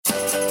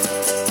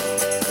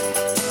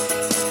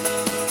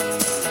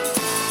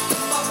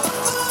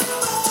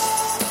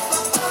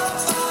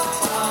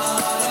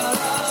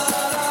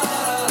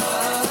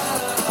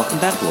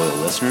back, loyal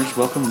listeners.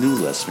 Welcome, new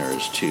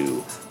listeners,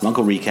 to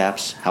Runkle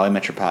Recaps, How I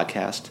Met Your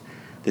Podcast.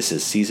 This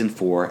is Season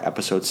 4,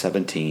 Episode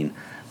 17,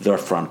 The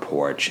Front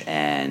Porch,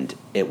 and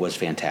it was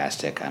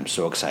fantastic. I'm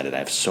so excited. I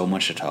have so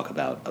much to talk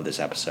about of this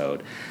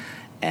episode.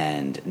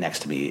 And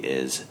next to me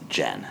is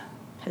Jen.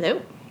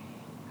 Hello.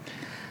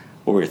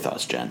 What were your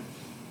thoughts, Jen?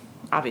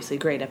 Obviously,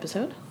 great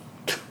episode.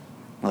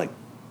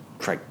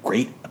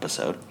 Great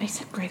episode. I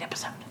said great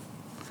episode.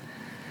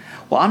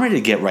 Well, I'm ready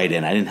to get right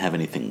in. I didn't have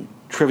anything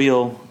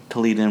trivial to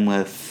lead in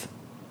with.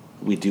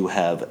 We do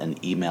have an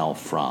email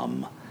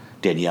from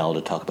Danielle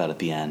to talk about at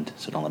the end,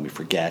 so don't let me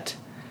forget.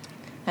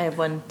 I have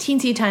one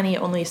teensy tiny,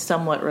 only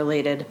somewhat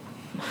related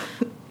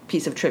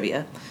piece of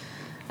trivia.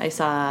 I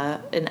saw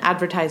an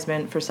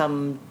advertisement for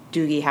some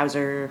Doogie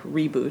Howser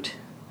reboot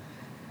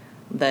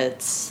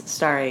that's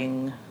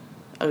starring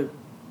a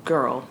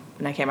girl,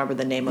 and I can't remember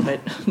the name of it.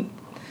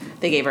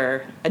 They gave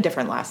her a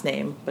different last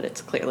name, but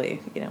it's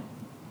clearly,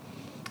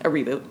 a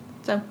reboot.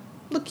 So,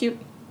 look cute.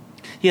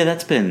 Yeah,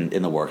 that's been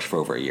in the works for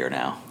over a year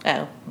now.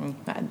 Oh,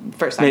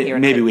 first time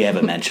hearing maybe it. we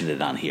haven't mentioned it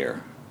on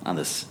here, on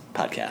this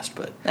podcast,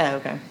 but... Oh,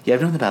 okay. Yeah,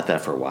 I've known about that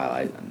for a while.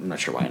 I'm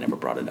not sure why I never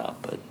brought it up,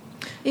 but...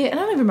 Yeah, and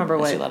I don't even remember I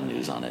what... see a lot of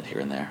news on it here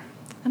and there.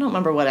 I don't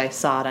remember what I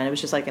saw it on. It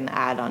was just like an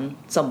ad on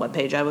some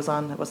webpage I was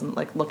on. I wasn't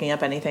like looking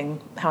up anything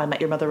How I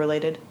Met Your Mother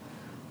related.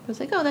 I was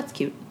like, oh, that's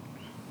cute.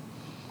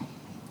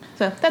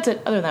 So that's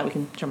it. Other than that, we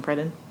can jump right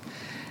in.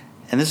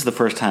 And this is the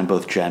first time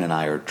both Jen and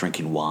I are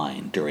drinking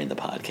wine during the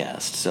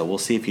podcast, so we'll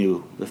see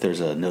if there's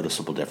a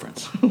noticeable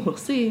difference We'll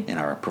see. in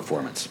our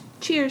performance.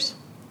 Cheers.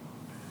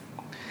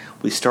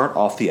 We start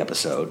off the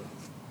episode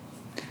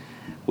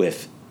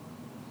with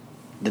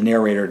the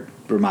narrator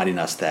reminding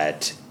us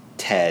that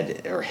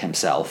Ted, or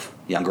himself,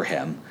 younger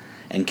him,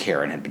 and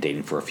Karen had been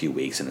dating for a few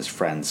weeks, and his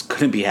friends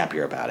couldn't be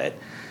happier about it.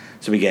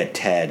 So we get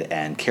Ted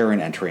and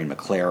Karen entering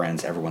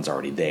McLaren's. Everyone's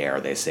already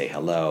there. They say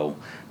hello.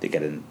 They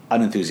get an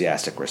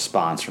unenthusiastic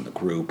response from the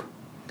group.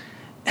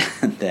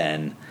 And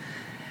then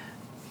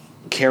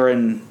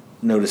Karen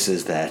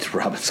notices that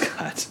Robin's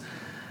got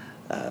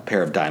a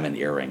pair of diamond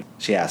earrings.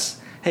 She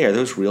asks, hey, are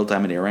those real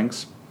diamond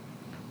earrings?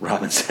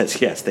 Robin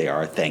says, yes, they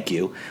are. Thank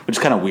you. Which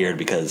is kind of weird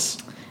because...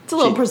 It's a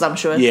little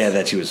presumptuous. Yeah,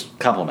 that she was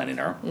complimenting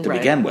her to Right.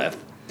 begin with.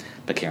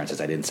 But Karen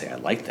says, I didn't say I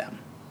liked them.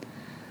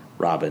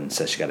 Robin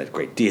says she got a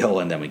great deal,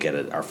 and then we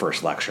get our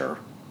first lecture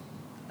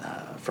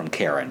from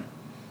Karen.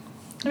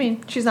 I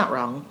mean, she's not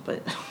wrong,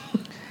 but...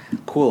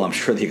 Cool, I'm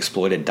sure the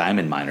exploited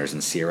diamond miners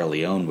in Sierra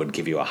Leone would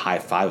give you a high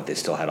five if they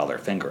still had all their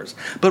fingers.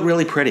 But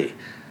really pretty.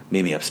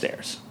 Meet me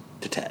upstairs.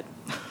 To Ted.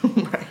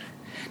 Right.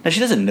 Now,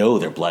 she doesn't know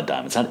they're blood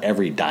diamonds. Not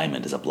every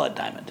diamond is a blood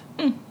diamond.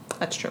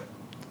 That's true.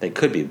 They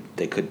could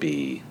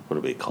be, what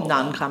do we call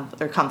them?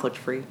 Or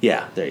conflict-free.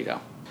 Yeah, there you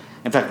go.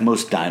 In fact,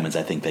 most diamonds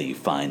I think that you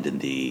find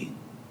in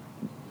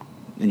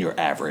your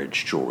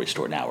average jewelry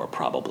store now are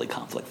probably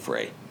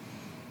conflict-free.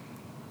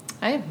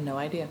 I have no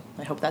idea.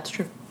 I hope that's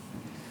true.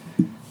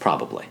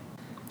 Probably.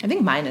 I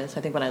think mine is.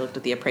 I think when I looked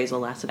at the appraisal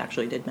last, it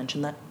actually did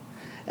mention that.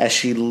 As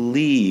she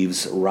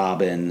leaves,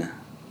 Robin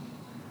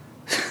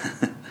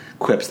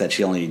quips that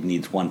she only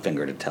needs one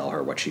finger to tell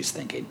her what she's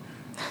thinking.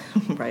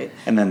 Right.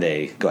 And then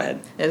they... Go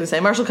ahead. As I say,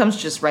 Marshall comes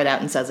just right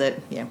out and says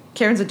it. Yeah,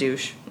 Karen's a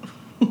douche.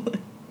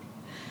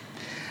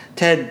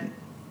 Ted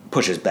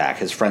pushes back.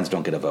 His friends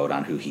don't get a vote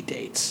on who he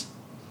dates.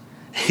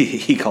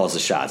 He calls the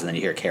shots, and then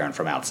you hear Karen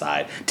from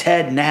outside.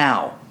 Ted,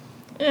 now!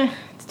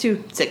 It's too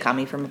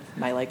sitcom-y for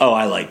my liking. Oh,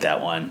 I like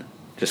that one.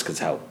 Just because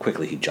how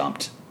quickly he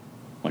jumped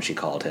when she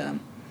called him.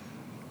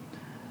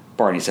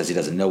 Barney says he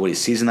doesn't know what he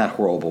sees in that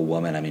horrible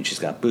woman. I mean, she's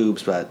got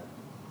boobs, but...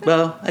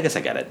 Well, I guess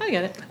I get it. I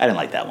get it. I didn't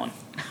like that one.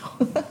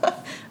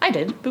 I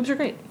did. Boobs are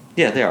great.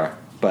 Yeah, they are.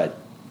 But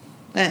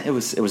it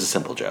was a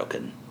simple joke,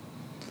 and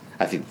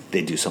I think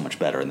they do so much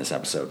better in this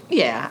episode.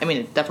 Yeah, I mean,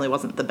 it definitely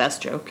wasn't the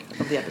best joke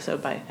of the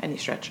episode by any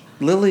stretch.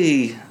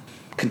 Lily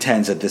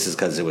contends that this is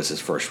because it was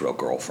his first real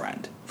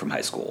girlfriend from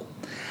high school.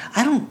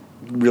 I don't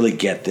really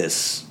get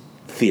this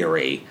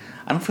theory.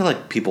 I don't feel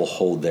like people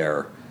hold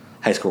their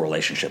high school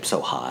relationship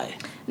so high.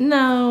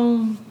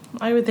 No,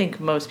 I would think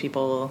most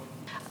people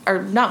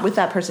are not with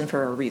that person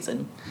for a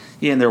reason.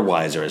 Yeah, and they're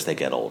wiser as they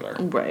get older.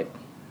 Right.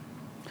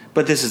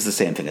 But this is the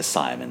same thing as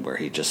Simon, where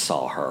he just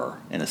saw her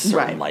in a certain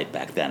Right. light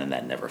back then, and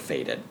that never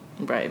faded.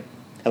 Right.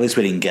 At least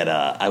we didn't get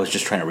I was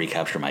just trying to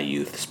recapture my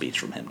youth speech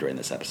from him during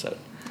this episode.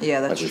 Yeah,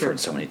 that's like we've true. heard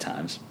so many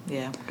times.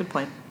 Yeah, good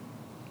point.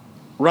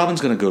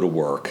 Robin's going to go to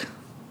work.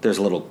 There's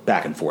a little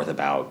back and forth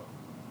about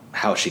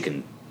how she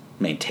can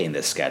maintain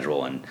this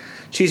schedule, and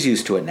she's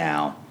used to it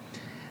now.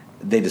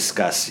 They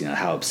discuss,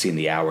 how obscene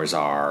the hours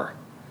are.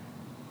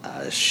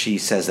 She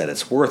says that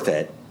it's worth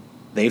it.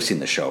 They've seen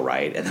the show,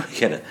 right? And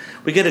then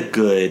we get a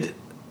good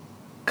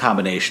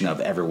combination of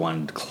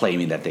everyone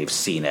claiming that they've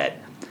seen it,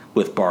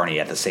 with Barney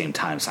at the same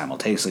time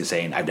simultaneously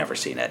saying, I've never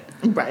seen it.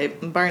 Right.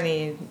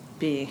 Barney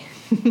be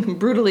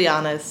brutally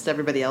honest,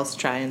 everybody else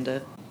trying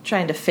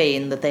to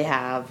feign that they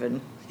have.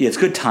 And Yeah, it's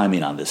good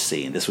timing on this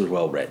scene. This was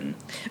well written.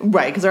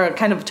 right, because they're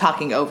kind of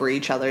talking over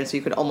each other, so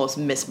you could almost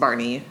miss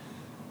Barney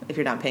if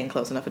you're not paying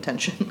close enough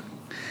attention.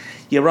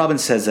 Yeah, Robin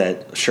says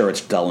that, sure,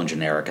 it's dull and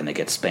generic, and they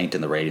get spanked in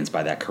the ratings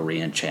by that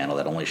Korean channel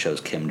that only shows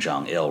Kim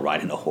Jong-il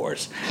riding a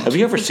horse. Have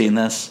you ever seen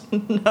this?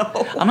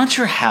 No. I'm not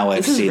sure how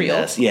I've seen real?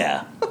 this.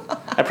 Yeah.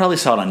 I probably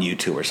saw it on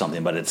YouTube or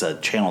something, but it's a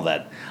channel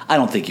that I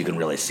don't think you can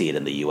really see it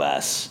in the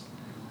U.S.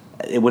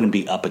 It wouldn't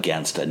be up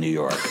against a New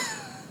York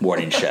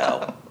morning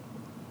show.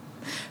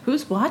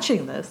 Who's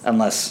watching this?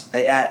 Unless,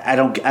 I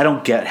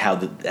don't get how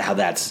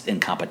that's in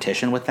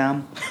competition with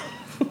them,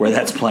 where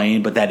that's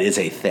playing, but that is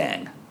a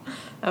thing.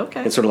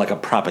 Okay. It's sort of like a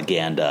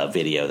propaganda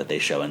video that they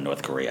show in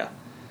North Korea.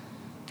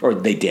 Or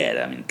they did.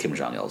 I mean, Kim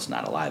Jong-il's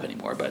not alive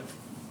anymore, but...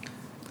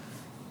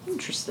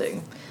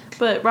 Interesting.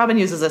 But Robin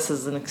uses this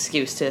as an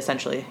excuse to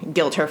essentially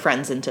guilt her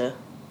friends into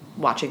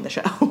watching the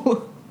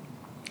show.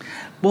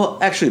 Well,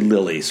 actually,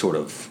 Lily sort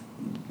of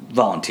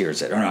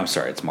volunteers it. Or no, I'm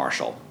sorry, it's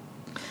Marshall.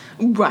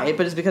 Right,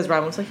 but it's because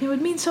Robin was like, it would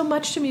mean so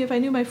much to me if I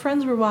knew my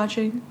friends were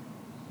watching.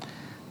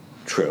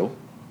 True.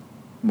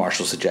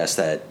 Marshall suggests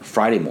that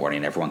Friday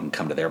morning everyone can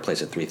come to their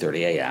place at 3:30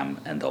 a.m.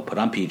 and they'll put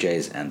on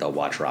PJs and they'll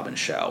watch Robin's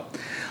show.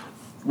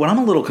 What I'm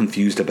a little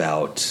confused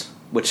about,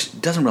 which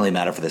doesn't really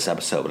matter for this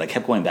episode, but I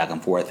kept going back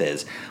and forth,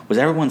 was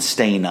everyone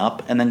staying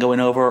up and then going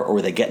over, or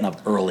were they getting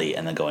up early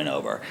and then going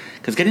over?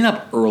 Because getting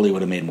up early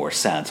would have made more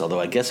sense,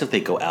 although I guess if they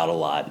go out a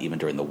lot, even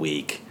during the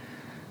week,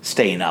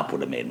 staying up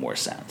would have made more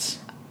sense.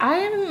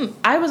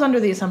 I was under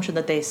the assumption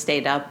that they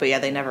stayed up, but yeah,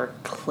 they never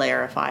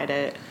clarified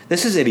it.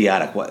 This is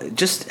idiotic.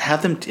 Just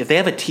have them, if they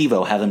have a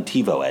TiVo, have them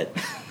TiVo it,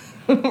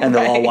 and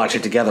they'll all watch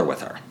it together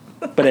with her.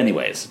 But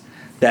anyways,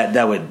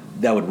 that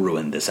would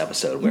ruin this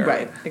episode where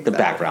exactly. The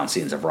background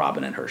scenes of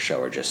Robin and her show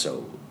are just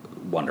so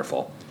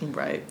wonderful.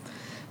 Right.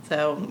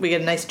 So we get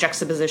a nice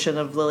juxtaposition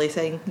of Lily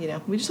saying,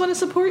 we just want to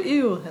support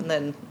you, and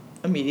then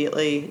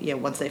immediately,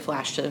 once they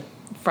flash to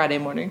Friday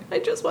morning, I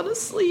just want to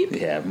sleep.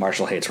 Yeah,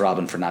 Marshall hates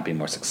Robin for not being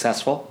more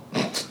successful.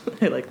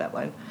 I like that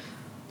line.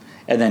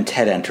 And then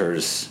Ted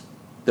enters.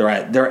 They're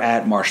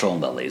at Marshall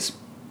and Lily's.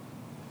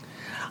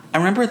 I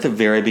remember at the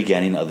very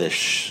beginning of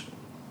this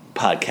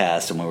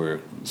podcast, and when we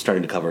were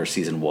starting to cover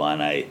season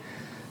 1, I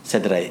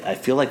said that I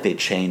feel like they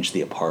changed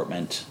the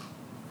apartment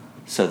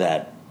so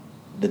that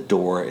the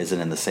door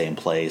isn't in the same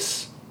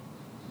place.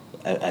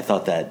 I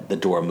thought that the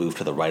door moved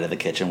to the right of the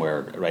kitchen,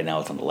 where right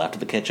now it's on the left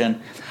of the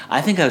kitchen. I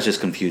think I was just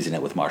confusing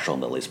it with Marshall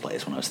and Lily's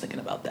place when I was thinking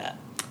about that.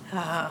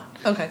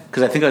 Okay.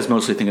 Because I think I was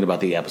mostly thinking about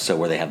the episode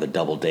where they have the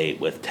double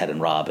date with Ted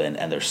and Robin,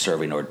 and they're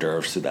serving hors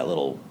d'oeuvres through that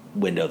little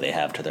window they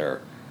have to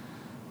their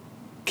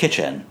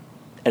kitchen,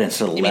 and it's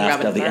to the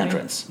left of the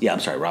entrance. Yeah,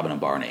 I'm sorry, Robin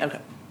and Barney. Okay.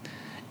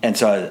 And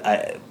so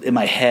I in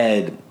my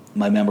head,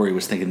 my memory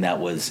was thinking that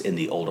was in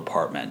the old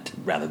apartment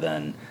rather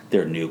than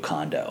their new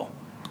condo.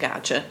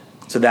 Gotcha.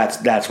 So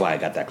that's why I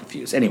got that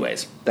confused.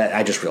 Anyways,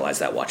 I just realized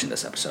that watching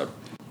this episode.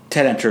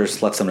 Ted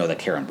enters, lets them know that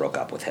Karen broke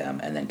up with him,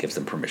 and then gives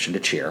them permission to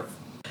cheer.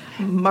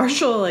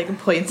 Marshall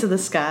points to the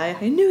sky.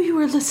 I knew you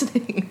were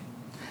listening.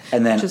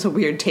 And then, which is a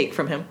weird take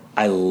from him.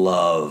 I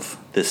love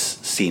this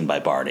scene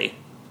by Barney.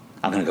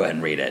 I'm going to go ahead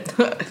and read it.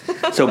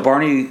 So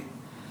Barney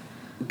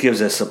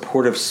gives a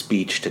supportive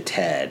speech to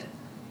Ted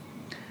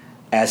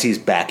as he's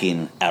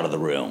backing out of the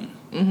room.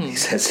 Mm-hmm. He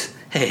says,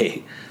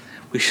 "Hey,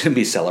 we shouldn't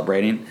be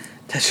celebrating.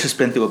 Ted's just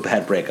been through a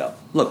bad breakup.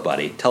 Look,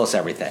 buddy, tell us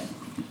everything.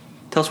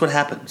 Tell us what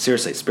happened.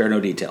 Seriously, spare no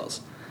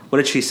details. What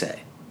did she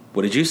say?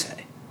 What did you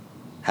say?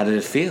 How did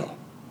it feel?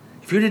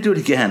 If you were to do it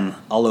again,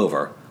 all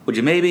over, would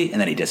you maybe?"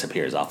 And then he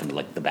disappears off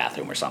into the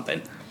bathroom or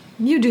something.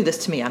 You do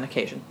this to me on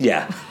occasion.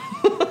 Yeah.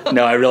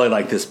 No, I really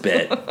like this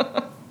bit.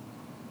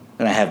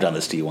 And I have done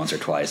this to you once or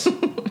twice.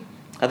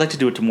 I'd like to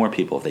do it to more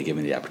people if they give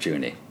me the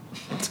opportunity.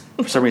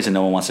 For some reason,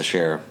 no one wants to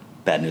share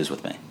bad news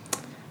with me.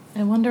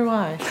 I wonder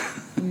why.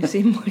 You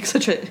seem like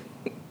such a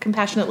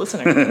compassionate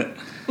listener.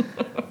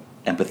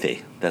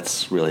 Empathy.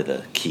 That's really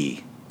the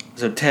key.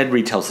 So Ted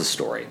retells the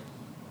story.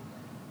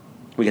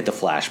 We get the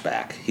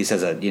flashback. He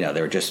says that,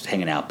 they were just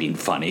hanging out being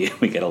funny.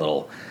 We get a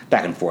little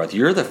back and forth.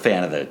 You're the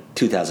fan of the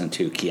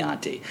 2002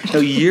 Chianti. No,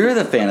 you're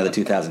the fan of the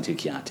 2002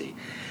 Chianti.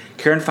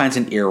 Karen finds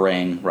an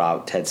earring.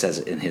 Ted says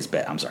in his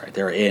bed. I'm sorry.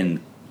 They're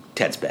in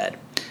Ted's bed.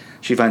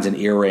 She finds an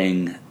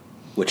earring,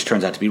 which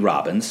turns out to be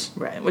Robin's.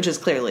 Right, which is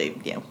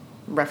clearly,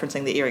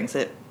 referencing the earrings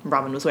that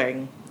Robin was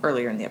wearing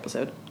earlier in the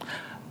episode.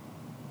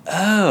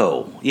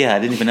 Oh, yeah, I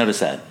didn't even notice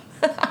that.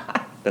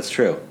 That's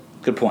true.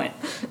 Good point.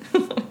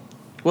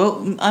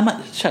 Well,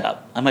 shut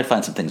up. I might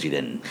find some things you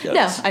didn't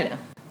notice. No, I know.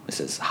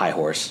 Mrs. High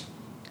Horse.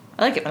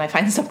 I like it when I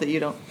find stuff that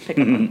you don't pick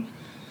up on.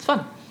 It's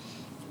fun.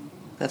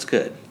 That's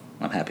good.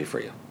 I'm happy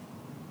for you.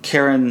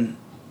 Karen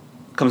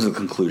comes to the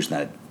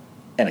conclusion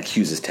and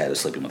accuses Ted of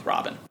sleeping with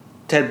Robin.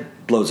 Ted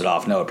blows it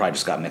off. No, it probably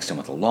just got mixed in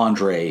with the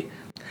laundry.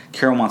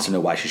 Karen wants to know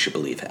why she should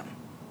believe him.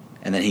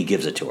 And then he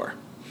gives it to her.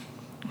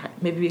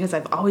 Maybe because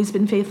I've always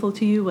been faithful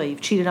to you. Well,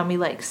 you've cheated on me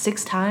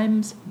 6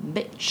 times.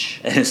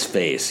 Bitch. And his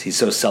face. He's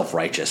so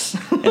self-righteous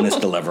in this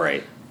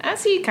delivery.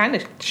 As he kind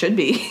of should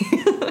be.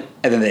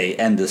 And then they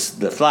end the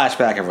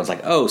flashback. Everyone's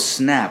like, oh,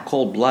 snap,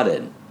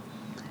 cold-blooded.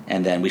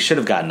 And then we should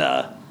have gotten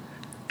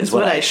is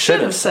what I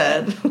should have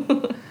said.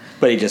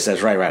 But he just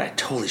says, right, I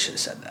totally should have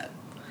said that.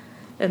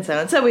 And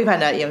so we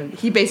find out,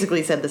 he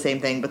basically said the same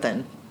thing, but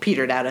then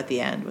petered out at the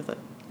end with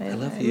I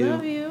love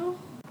you.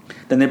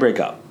 Then they break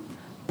up.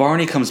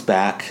 Barney comes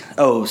back.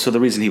 Oh, so the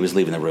reason he was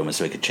leaving the room is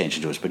so he could change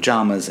into his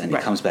pajamas, and he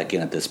comes back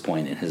in at this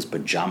point in his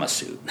pajama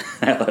suit.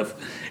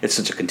 It's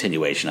such a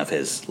continuation of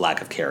his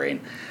lack of caring.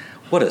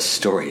 What a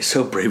story.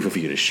 So brave of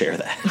you to share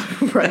that.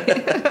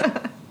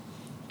 Right.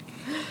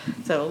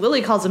 So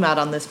Lily calls him out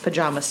on this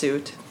pajama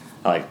suit.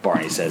 Like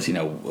Barney says,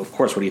 of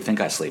course, what do you think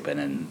I sleep in?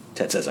 And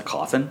Ted says, a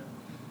coffin?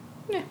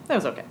 Yeah, that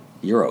was okay.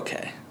 You're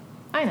okay.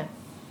 I know.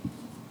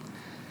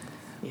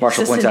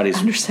 Marshall points out he's...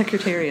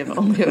 Undersecretary of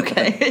Only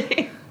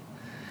Okay.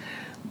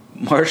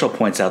 Marshall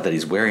points out that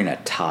he's wearing a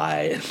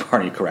tie, and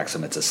Barney corrects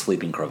him. It's a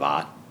sleeping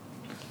cravat.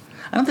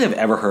 I don't think I've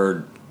ever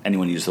heard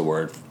anyone use the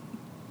word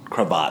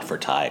cravat for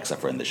tie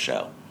except for in this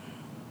show.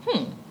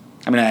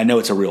 I mean, I know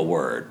it's a real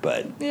word,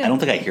 but I don't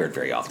think I hear it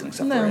very often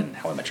except for in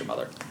How I Met Your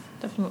Mother.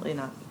 Definitely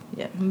not.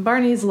 Yeah.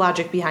 Barney's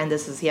logic behind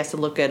this is he has to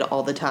look good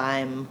all the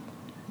time,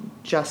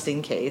 just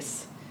in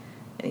case.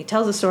 And he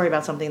tells a story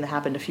about something that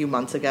happened a few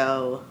months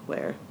ago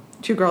where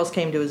 2 girls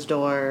came to his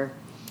door.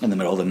 In the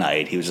middle of the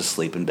night, he was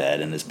asleep in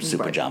bed in his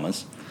suit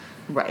pajamas.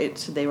 Right.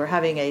 They were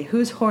having a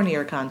who's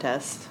hornier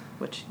contest,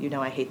 which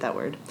I hate that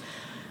word.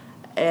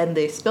 And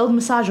they spilled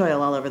massage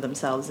oil all over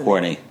themselves. And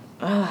Horny.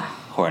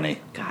 Horny.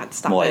 God,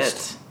 stop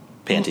Moist. it.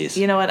 Panties.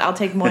 You know what? I'll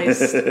take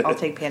moist. I'll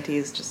take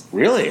panties. Just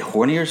really?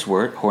 Horny is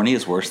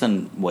worse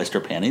than moist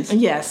or panties?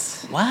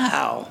 Yes.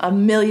 Wow.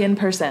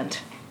 1,000,000%.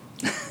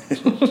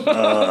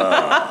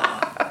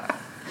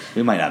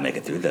 We might not make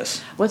it through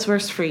this. What's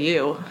worse for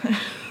you?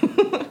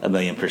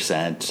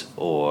 1,000,000%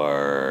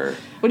 or...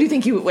 What do you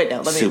think wait,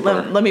 no,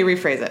 let me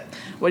rephrase it.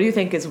 What do you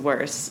think is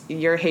worse?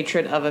 Your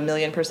hatred of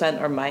 1,000,000%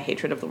 or my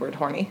hatred of the word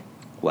horny?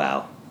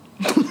 Wow.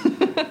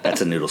 That's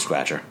a noodle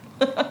scratcher.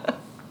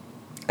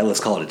 And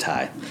let's call it a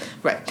tie.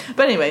 Right.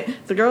 But anyway,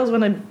 the girls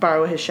want to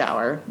borrow his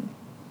shower.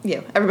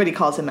 Everybody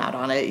calls him out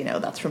on it.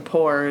 That's from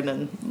porn,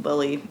 and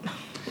Lily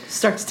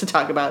starts to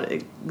talk about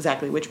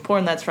exactly which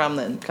porn that's from,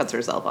 then cuts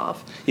herself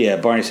off. Yeah,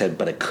 Barney said,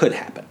 but it could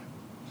happen.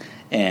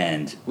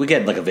 And we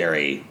get like a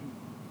very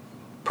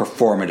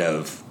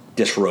performative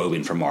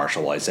disrobing from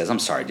Marshall while he says, I'm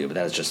sorry, dude, but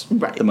that was just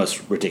the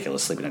most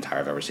ridiculous sleeping attire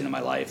I've ever seen in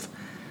my life.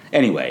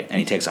 Anyway, and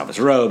he takes off his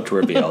robe to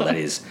reveal that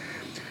he's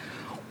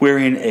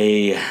wearing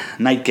a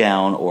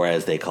nightgown, or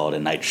as they call it, a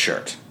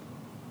nightshirt.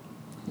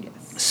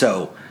 Yes.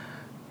 So,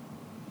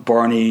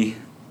 Barney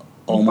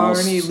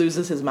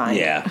loses his mind.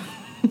 Yeah.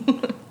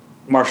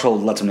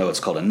 Marshall lets him know it's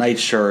called a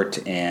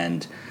nightshirt,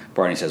 and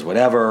Barney says,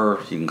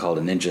 whatever, you can call it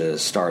a Ninja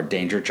Star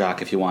Danger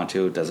Jock if you want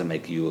to. It doesn't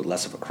make you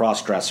less of a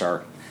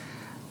cross-dresser.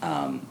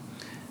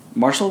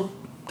 Marshall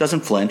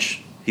doesn't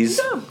flinch. He's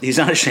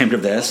not ashamed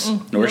of this,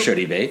 nor should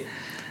he be.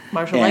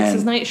 Marshall likes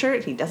his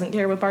nightshirt. He doesn't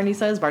care what Barney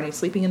says. Barney's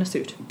sleeping in a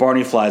suit.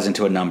 Barney flies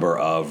into a number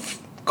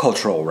of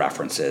cultural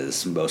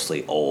references,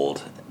 mostly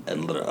old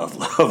and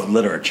of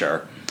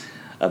literature,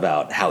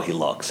 about how he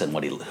looks and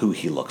who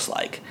he looks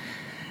like.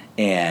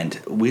 And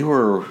we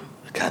were...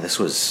 God, this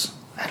was...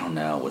 I don't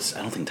know.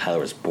 I don't think Tyler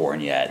was born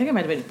yet. I think I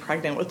might have been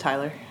pregnant with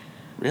Tyler.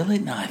 Really?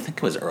 No, I think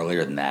it was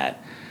earlier than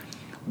that.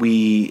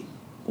 We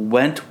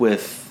went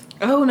with...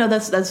 Oh, no,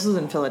 this was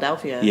in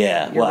Philadelphia.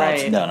 Yeah. You're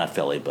right. No, not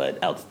Philly,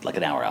 but like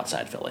an hour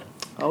outside Philly.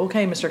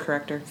 Okay, Mr.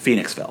 Corrector.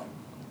 Phoenixville,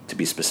 to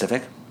be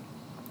specific.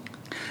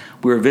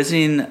 We were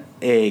visiting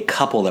a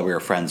couple that we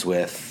were friends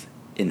with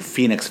in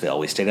Phoenixville.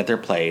 We stayed at their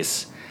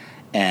place,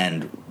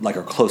 and like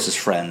our closest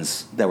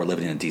friends that were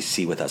living in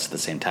D.C. with us at the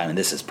same time, and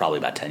this is probably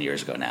about 10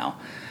 years ago now,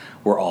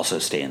 were also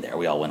staying there.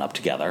 We all went up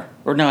together.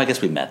 Or no, I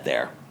guess we met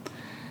there.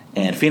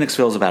 And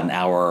Phoenixville is about an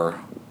hour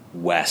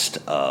west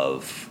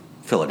of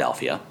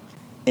Philadelphia.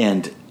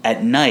 And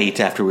at night,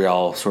 after we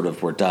all sort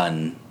of were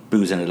done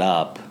boozing it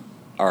up,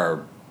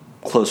 our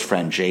close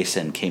friend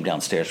Jason came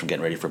downstairs from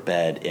getting ready for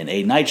bed in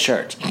a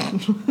nightshirt.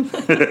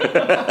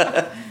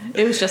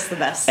 It was just the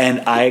best.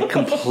 And I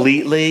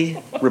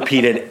completely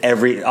repeated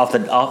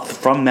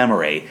from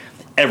memory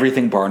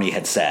everything Barney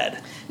had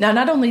said. Now,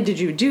 not only did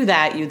you do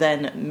that, you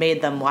then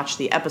made them watch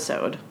the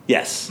episode.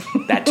 Yes,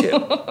 that too.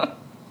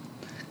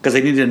 Because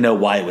they needed to know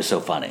why it was so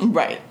funny.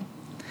 Right.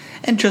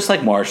 And just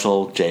like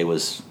Marshall, Jay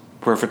was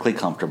perfectly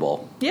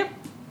comfortable. Yep.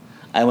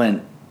 I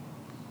went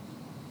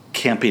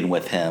camping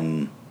with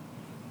him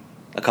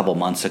a couple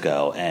months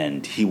ago,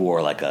 and he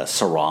wore like a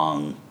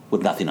sarong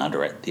with nothing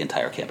under it the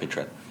entire camping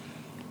trip.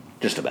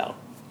 Just about.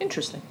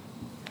 Interesting.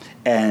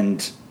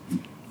 And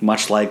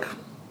much like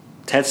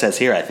Ted says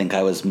here, I think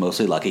I was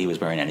mostly lucky he was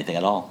wearing anything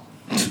at all.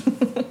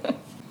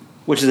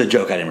 Which is a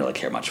joke I didn't really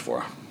care much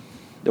for.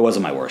 It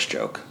wasn't my worst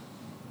joke.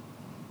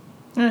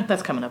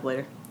 That's coming up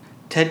later.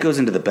 Ted goes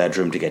into the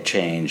bedroom to get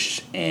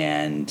changed,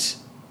 and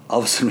all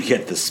of a sudden we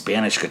get the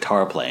Spanish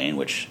guitar playing,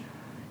 which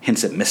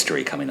hints at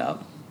mystery coming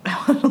up.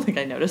 I don't think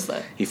I noticed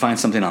that. He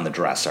finds something on the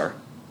dresser,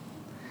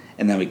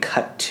 and then we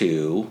cut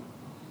to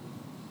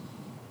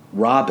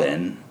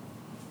Robin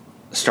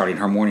starting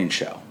her morning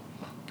show.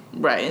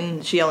 Right,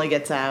 and she only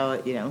gets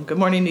out, good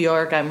morning, New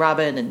York, I'm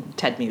Robin, and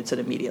Ted mutes it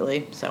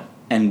immediately, so.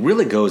 And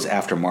really goes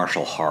after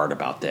Marshall hard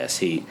about this.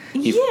 He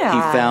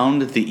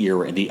found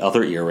the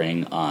other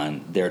earring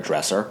on their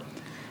dresser.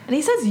 And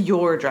he says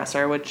your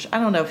dresser, which I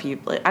don't know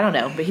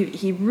but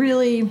he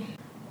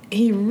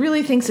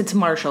really thinks it's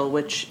Marshall,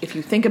 which, if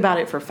you think about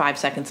it for 5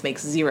 seconds,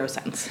 makes zero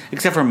sense.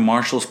 Except for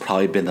Marshall's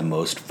probably been the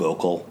most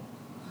vocal.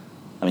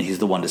 I mean, he's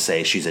the one to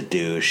say she's a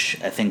douche.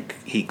 I think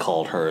he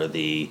called her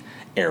the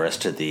heiress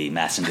to the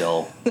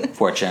Massengill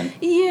fortune.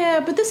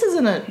 Yeah, but this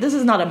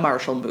is not a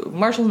Marshall move.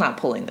 Marshall's not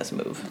pulling this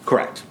move.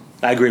 Correct.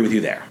 I agree with you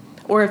there.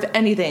 Or if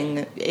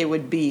anything, it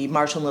would be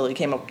Marshall and Lily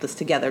came up with this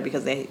together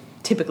because they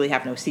typically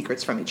have no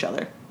secrets from each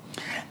other.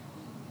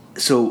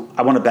 So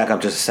I want to back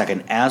up just a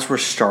second. As we're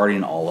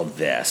starting all of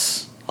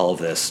this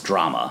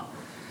drama,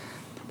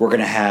 we're going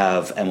to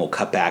have, and we'll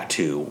cut back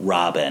to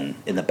Robin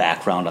in the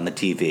background on the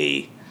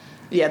TV.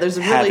 Yeah, there's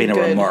having a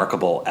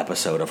remarkable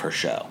episode of her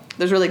show.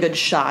 There's really good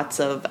shots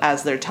of,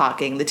 as they're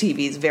talking, the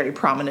TV is very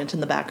prominent in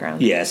the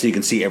background. Yeah, so you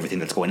can see everything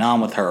that's going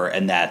on with her,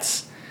 and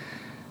this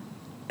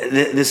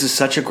is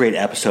such a great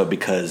episode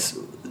because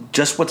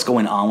just what's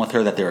going on with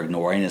her that they're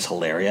ignoring is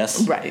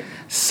hilarious. Right.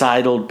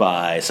 Sidled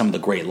by some of the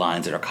great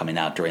lines that are coming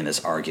out during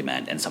this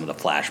argument and some of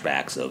the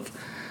flashbacks of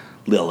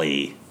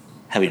Lily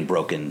having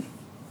broken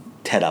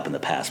Ted up in the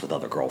past with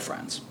other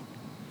girlfriends.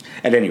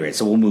 At any rate,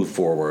 so we'll move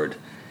forward.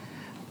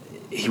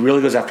 He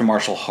really goes after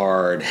Marshall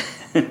hard.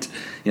 And,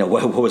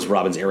 what was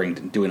Robin's earring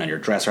doing on your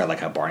dresser? I like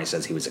how Barney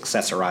says he was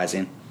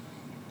accessorizing.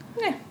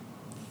 Yeah.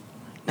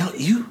 No,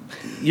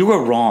 you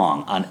were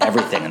wrong on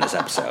everything in this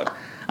episode.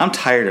 I'm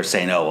tired of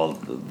saying, oh, well,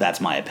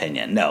 that's my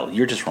opinion. No,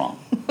 you're just wrong.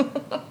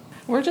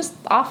 We're just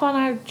off on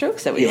our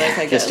jokes that we like,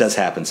 I guess. This does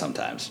happen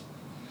sometimes.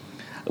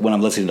 When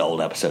I'm listening to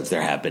old episodes,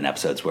 there have been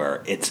episodes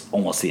where it's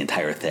almost the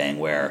entire thing,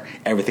 where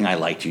everything I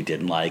liked you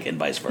didn't like, and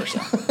vice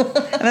versa.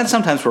 And then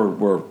sometimes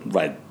we're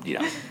right,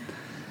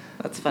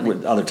 That's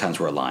funny. Other times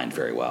we're aligned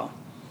very well.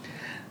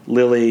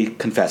 Lily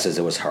confesses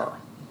it was her.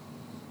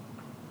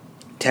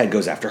 Ted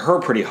goes after her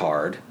pretty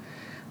hard.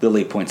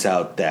 Lily points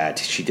out that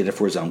she did it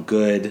for his own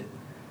good.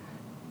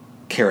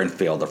 Karen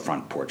failed the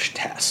front porch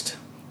test.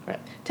 Right.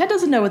 Ted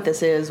doesn't know what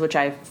this is, which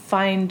I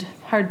find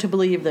hard to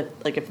believe that,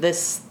 if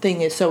this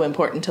thing is so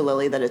important to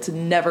Lily that it's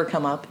never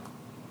come up.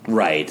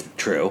 Right,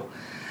 true.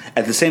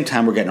 At the same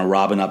time, we're getting a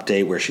Robin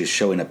update where she's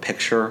showing a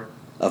picture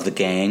of the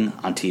gang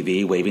on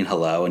TV, waving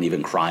hello and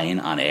even crying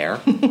on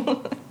air.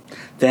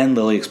 Then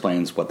Lily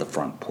explains what the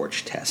front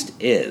porch test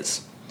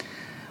is.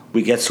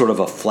 We get sort of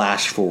a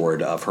flash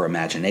forward of her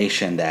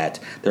imagination that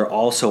they're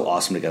all so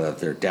awesome together that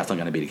they're definitely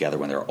going to be together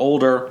when they're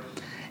older.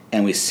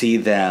 And we see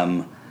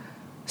them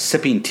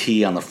sipping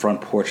tea on the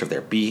front porch of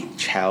their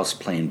beach house,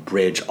 playing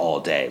bridge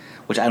all day,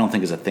 which I don't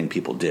think is a thing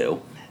people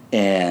do.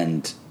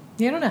 And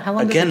yeah, I don't know. How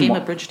long does a game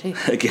of bridge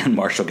take? Again,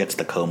 Marshall gets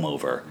the comb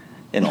over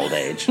in old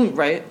age.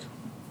 Right.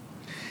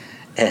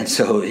 And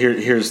so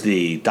here's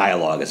the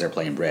dialogue as they're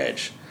playing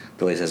bridge.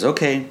 Lily says,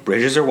 okay,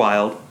 bridges are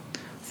wild.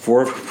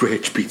 4 of a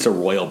bridge beats a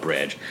royal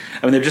bridge.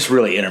 I mean, they're just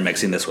really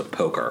intermixing this with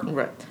poker.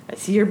 Right. I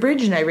see your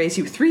bridge and I raise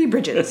you 3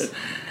 bridges.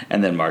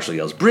 And then Marshall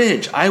yells,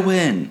 bridge, I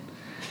win.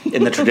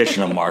 In the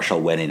tradition of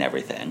Marshall winning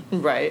everything.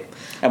 Right.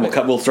 And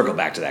we'll circle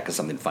back to that because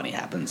something funny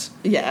happens.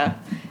 Yeah.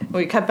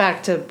 We cut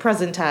back to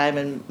present time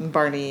and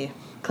Barney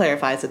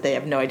clarifies that they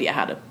have no idea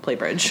how to play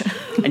bridge.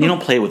 And you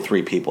don't play with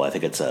 3 people. I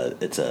think it's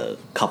a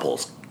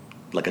couples,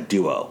 like a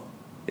duo.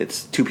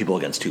 It's 2 people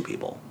against 2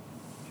 people.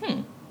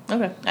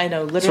 Okay. I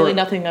know literally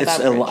nothing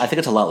about bridge. I think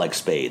it's a lot like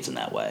spades in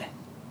that way.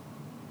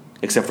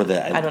 Except for I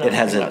don't know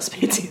anything about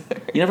spades either.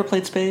 You never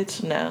played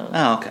spades? No.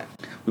 Oh, okay.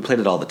 We played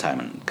it all the time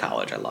in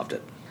college. I loved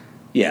it.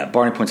 Yeah,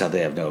 Barney points out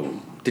they have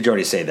no... Did you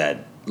already say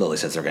that Lily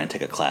says they're going to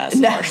take a class?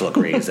 No. Marshall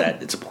agrees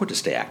that it's important to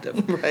stay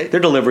active. Right. Their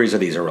deliveries of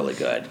these are really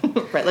good.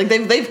 Right, like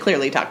they've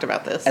clearly talked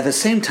about this. At the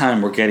same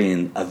time, we're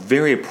getting a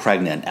very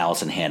pregnant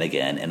Allison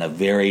Hannigan in a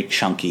very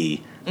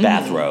chunky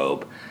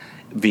bathrobe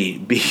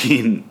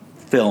being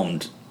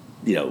filmed,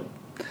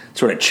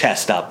 sort of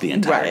chest up the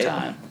entire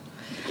time.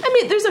 I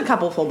mean, there's a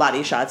couple full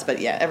body shots, but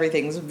yeah,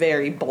 everything's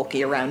very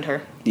bulky around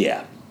her.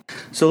 Yeah.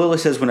 So Lily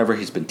says whenever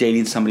he's been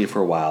dating somebody for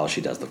a while, she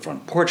does the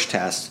front porch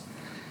test.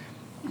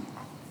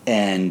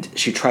 And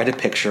she tried to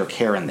picture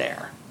Karen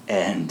there.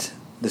 And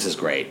this is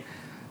great.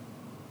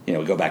 We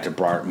go back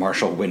to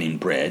Marshall winning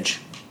bridge.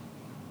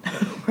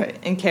 Right.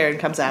 And Karen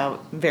comes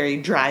out very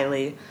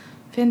dryly.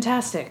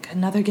 Fantastic.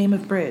 Another game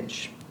of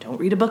bridge. Don't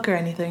read a book or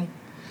anything.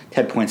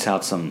 Ted points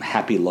out some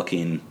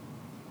happy-looking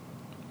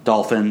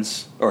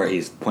dolphins, or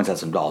he points out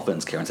some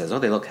dolphins. Karen says, oh,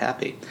 they look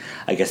happy.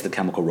 I guess the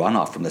chemical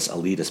runoff from this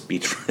elitist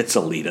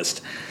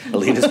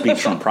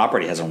beachfront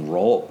property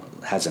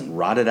hasn't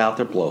rotted out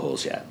their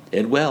blowholes yet.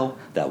 It will.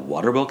 That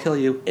water will kill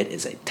you. It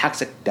is a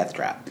toxic death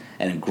trap.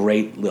 And a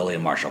great Lily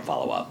and Marshall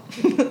follow-up.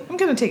 I'm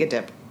going to take a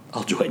dip.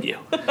 I'll join you.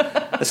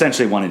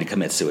 Essentially wanting to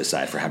commit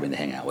suicide for having to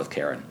hang out with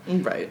Karen.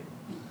 Right.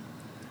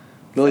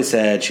 Lily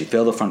said she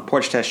failed the front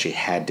porch test. She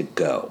had to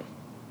go.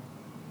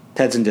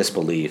 Ted's in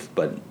disbelief,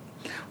 but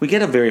we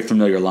get a very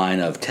familiar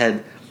line of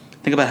Ted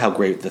Think about how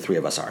great the three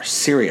of us are.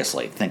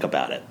 Seriously, think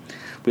about it.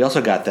 We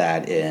also got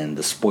that in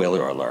the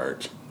spoiler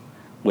alert,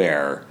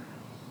 where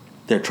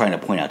they're trying to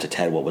point out to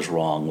Ted what was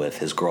wrong with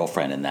his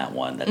girlfriend in that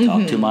one that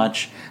talked too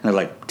much. And they're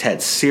like,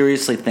 Ted,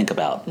 seriously think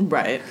about it.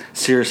 Right.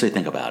 Seriously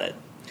think about it.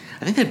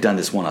 I think they've done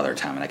this one other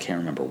time, and I can't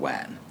remember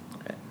when.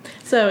 Okay.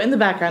 So in the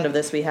background of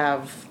this, we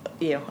have,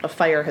 a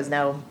fire has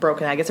now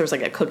broken. I guess there was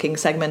like a cooking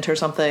segment or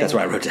something. That's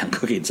why I wrote down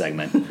cooking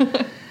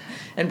segment.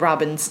 And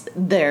Robin's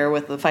there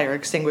with the fire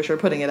extinguisher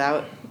putting it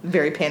out,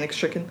 very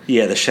panic-stricken.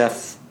 Yeah, the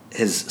chef,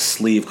 his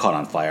sleeve caught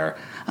on fire.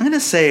 I'm going to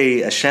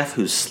say a chef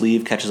whose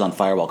sleeve catches on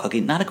fire while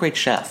cooking, not a great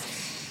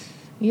chef.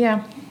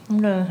 Yeah, I'm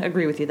going to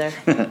agree with you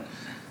there.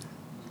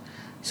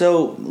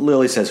 So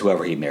Lily says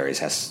whoever he marries,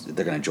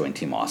 they're going to join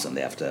Team Awesome.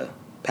 They have to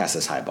pass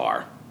this high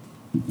bar.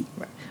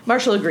 Right.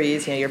 Marshall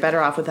agrees, you're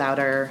better off without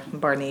her.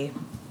 Barney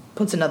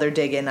puts another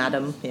dig in at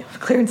him.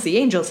 Clarence the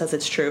Angel says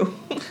it's true.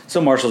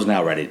 So Marshall's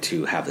now ready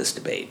to have this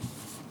debate.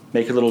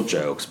 Making little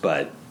jokes,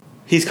 but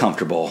he's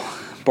comfortable.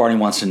 Barney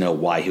wants to know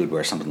why he would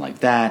wear something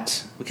like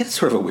that. We get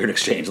sort of a weird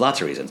exchange. Lots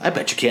of reasons. I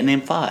bet you can't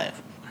name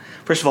 5.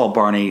 First of all,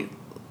 Barney,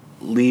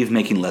 leave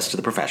making lists to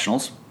the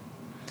professionals.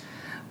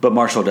 But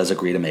Marshall does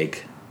agree to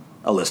make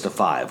a list of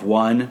 5.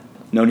 1,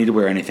 no need to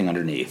wear anything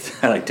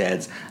underneath. I like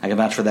Ted's. I can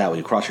vouch for that. Will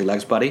you cross your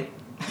legs, buddy?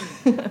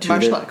 2,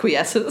 Marshall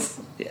acquiesces.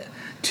 Yeah.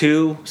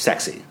 2,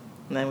 sexy.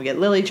 And then we get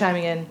Lily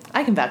chiming in.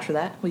 I can vouch for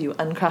that. Will you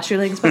uncross your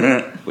legs,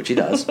 buddy? Which he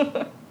does.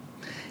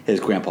 His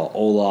grandpa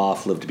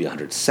Olaf lived to be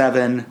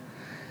 107.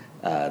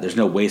 There's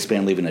no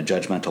waistband leaving a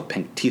judgmental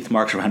pink teeth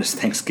marks around his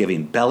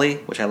Thanksgiving belly,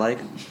 which I like.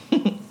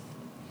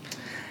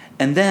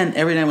 And then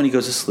every night when he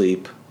goes to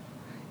sleep,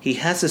 he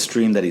has this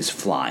dream that he's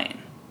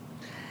flying.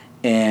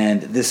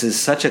 And this is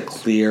such a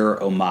clear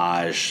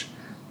homage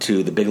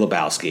to The Big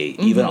Lebowski,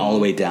 even all the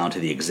way down to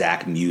the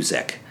exact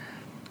music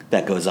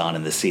that goes on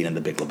in the scene in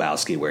The Big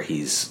Lebowski where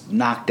he's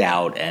knocked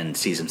out and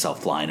sees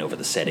himself flying over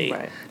the city,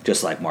 right,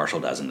 just like Marshall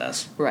does in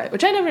this. Right,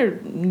 which I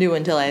never knew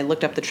until I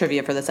looked up the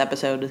trivia for this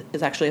episode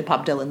is actually a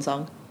Bob Dylan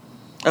song.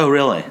 Oh,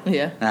 really?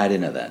 Yeah. I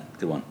didn't know that.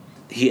 Good one.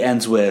 He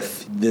ends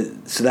with,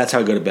 so that's how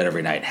I go to bed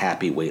every night,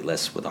 happy,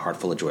 weightless, with a heart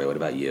full of joy. What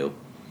about you?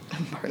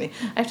 Barney.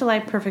 I have to lie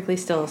perfectly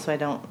still so I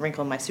don't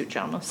wrinkle my suit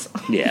jamas.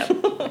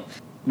 Yeah.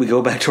 We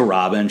go back to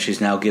Robin. She's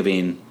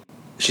given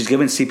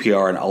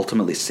CPR and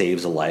ultimately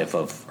saves the life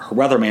of her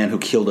weatherman who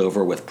keeled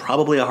over with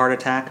probably a heart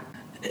attack.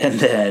 And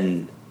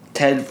then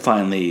Ted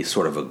finally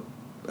sort of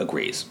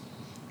agrees.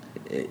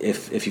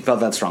 If he felt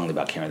that strongly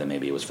about Karen, then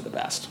maybe it was for the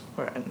best.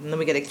 Right. And then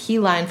we get a key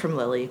line from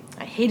Lily.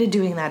 I hated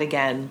doing that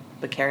again,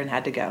 but Karen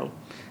had to go.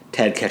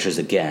 Ted catches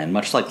again,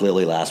 much like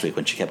Lily last week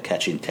when she kept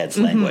catching Ted's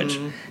language.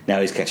 Now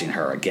he's catching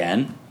her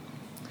again.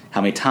 How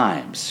many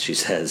times? She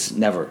says,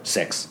 never.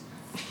 6.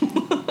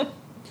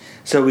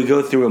 So we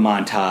go through a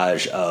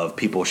montage of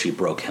people she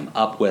broke him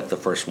up with, the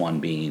first one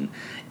being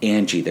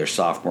Angie, their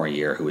sophomore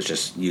year, who was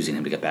just using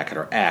him to get back at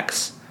her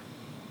ex.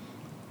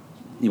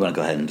 You want to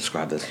go ahead and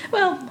describe this?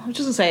 Well, I was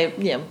just going to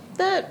say,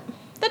 that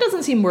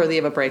doesn't seem worthy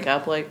of a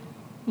breakup. Like,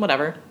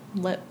 whatever.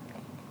 Let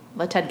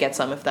Ted get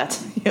some if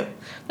that's, there's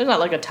not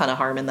like a ton of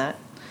harm in that.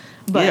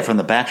 But, yeah, from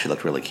the back she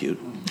looked really cute.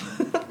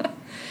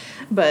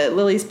 But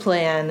Lily's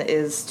plan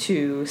is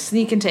to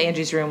sneak into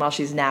Angie's room while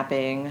she's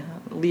napping,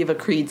 leave a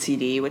Creed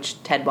CD,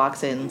 which Ted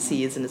walks in,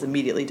 sees, and is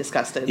immediately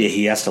disgusted. Yeah,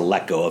 he has to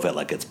let go of it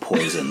like it's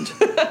poisoned.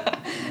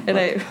 And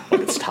like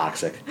it's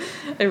toxic.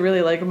 I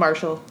really like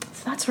Marshall.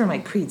 So that's where my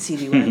Creed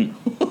CD went.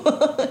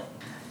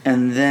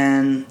 And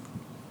then,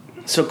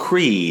 so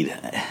Creed,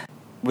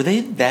 were they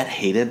that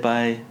hated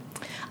by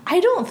I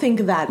don't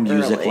think that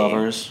music early.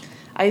 lovers?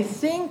 I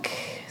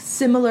think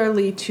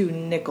similarly to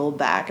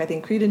Nickelback, I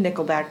think Creed and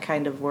Nickelback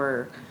kind of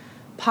were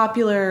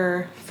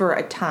popular for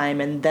a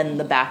time, and then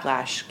the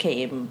backlash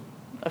came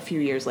a few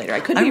years later. I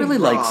really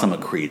liked some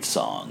of Creed's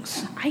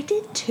songs. I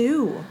did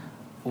too.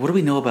 What do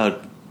we know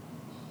about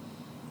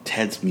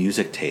Ted's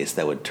music taste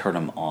that would turn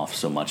him off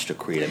so much to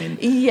Creed? I mean,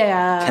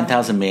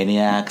 10,000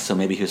 Maniacs, so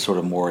maybe he was sort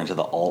of more into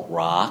the alt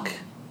rock.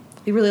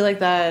 He really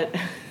liked that.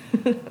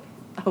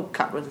 Oh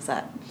God, what is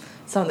that?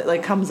 Song that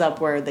like comes up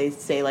where they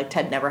say like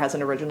Ted never has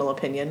an original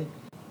opinion.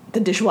 The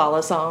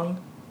Dishwalla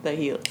song that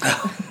he.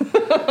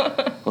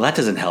 Well, that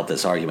doesn't help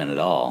this argument at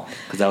all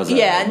because that was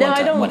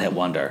a one-hit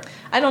wonder.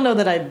 I don't know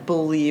that I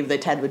believe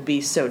that Ted would be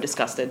so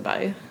disgusted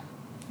by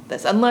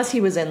this unless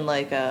he was in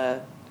like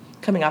a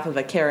coming off of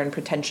a Karen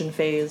pretension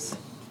phase,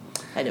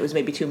 and it was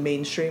maybe too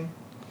mainstream.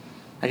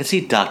 I can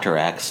see Dr.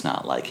 X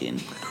not liking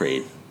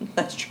Creed.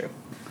 That's true.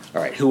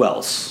 All right, who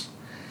else?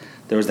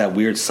 There was that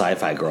weird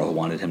sci-fi girl who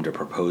wanted him to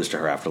propose to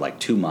her after like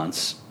 2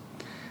 months.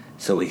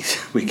 So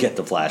we get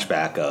the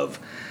flashback of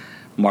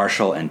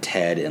Marshall and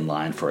Ted in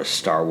line for a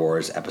Star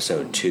Wars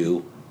Episode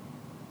 2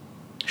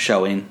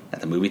 showing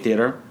at the movie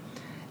theater.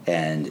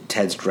 And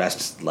Ted's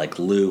dressed like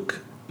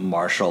Luke,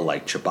 Marshall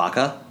like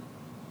Chewbacca.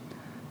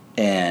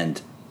 And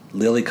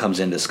Lily comes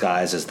in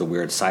disguised as the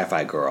weird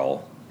sci-fi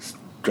girl,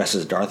 dressed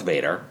as Darth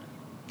Vader,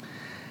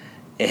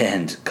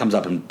 and comes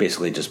up and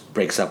basically just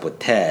breaks up with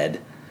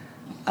Ted,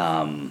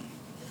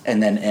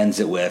 and then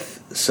ends it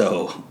with,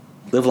 so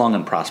Live long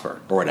and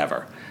prosper, or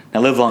whatever.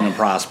 Now, live long and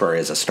prosper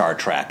is a Star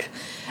Trek.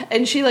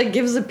 And she, like,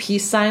 gives a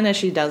peace sign as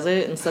she does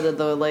it instead of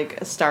the,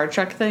 like, Star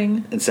Trek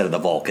thing. Instead of the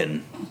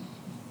Vulcan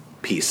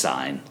peace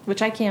sign.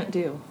 Which I can't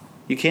do.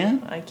 You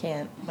can? I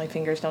can't. My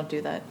fingers don't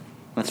do that.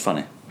 That's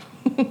funny.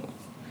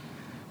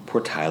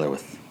 Poor Tyler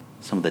with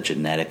some of the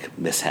genetic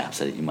mishaps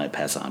that you might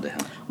pass on to him.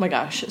 Oh my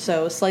gosh.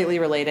 So, slightly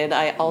related,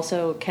 I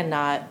also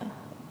cannot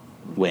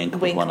Wink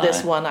with one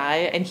this eye. one eye,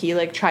 and he,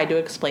 like, tried to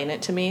explain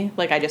it to me.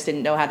 Like, I just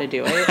didn't know how to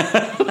do it.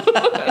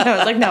 And I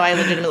was like, no, I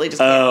legitimately just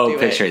can't do it. Oh,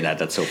 picturing that.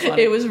 That's so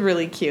funny. It was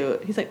really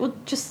cute. He's like, well,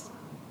 just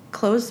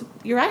close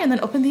your eye and then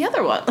open the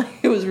other one. Like,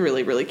 it was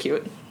really, really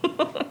cute.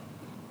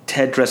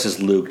 Ted dresses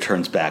Luke,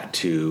 turns back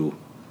to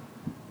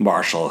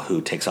Marshall,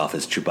 who takes off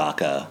his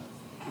Chewbacca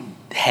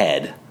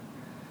head,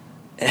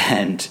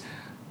 and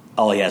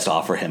all he has to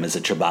offer him is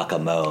a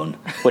Chewbacca moan,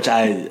 which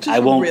I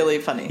won't. Really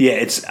funny.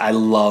 Yeah, I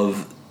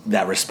love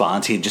that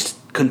response. He just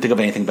couldn't think of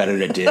anything better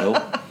to do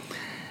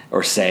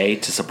or say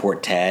to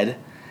support Ted,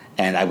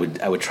 and I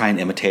would try and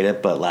imitate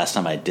it, but last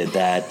time I did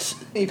that,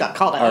 You got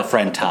called out. our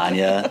friend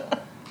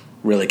Tanya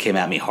really came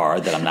at me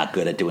hard that I'm not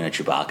good at doing a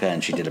Chewbacca,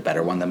 and she did a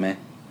better one than me.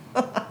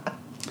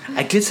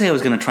 I did say I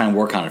was going to try and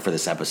work on it for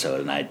this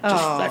episode, and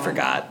I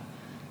forgot.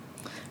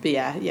 But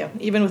yeah.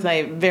 Even with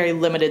my very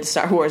limited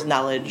Star Wars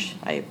knowledge,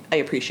 I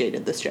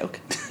appreciated this joke.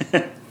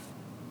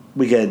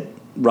 We get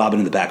Robin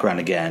in the background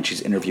again.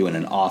 She's interviewing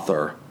an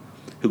author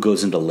who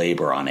goes into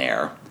labor on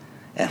air,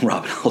 and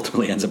Robin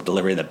ultimately ends up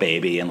delivering the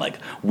baby and, like,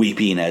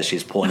 weeping as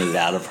she's pulling it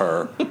out of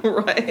her,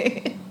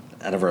 Right.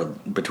 out of her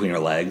between her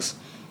legs.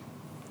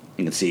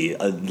 You can see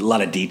a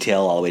lot of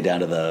detail all the way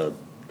down to the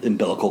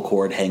umbilical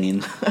cord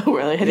hanging. Oh,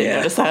 really? I didn't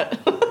notice that.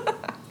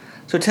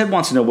 So Ted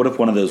wants to know, what if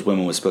one of those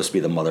women was supposed to be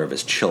the mother of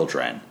his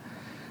children?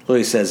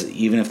 Lily says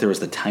even if there was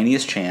the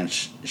tiniest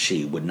chance,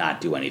 she would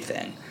not do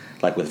anything,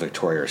 like with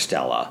Victoria or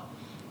Stella.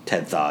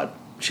 Ted thought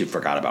she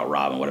forgot about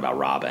Robin. What about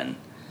Robin?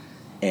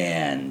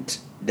 And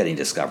then he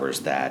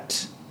discovers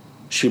that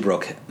she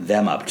broke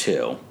them up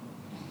too.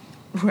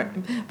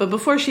 Right. But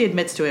before she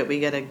admits to it, we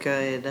get a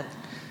good...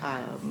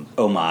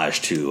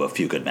 Homage to A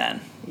Few Good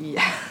Men.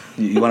 Yeah.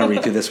 You want to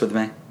read through this with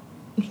me?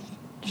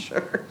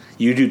 Sure.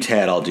 You do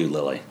Ted, I'll do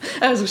Lily.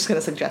 I was just going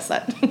to suggest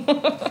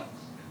that.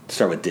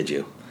 Start with did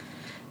you?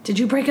 Did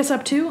you break us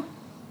up too? Do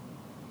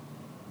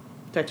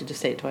I have to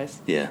just say it twice?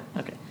 Yeah.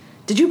 Okay.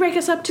 Did you break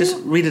us up too?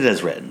 Just read it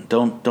as written.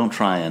 Don't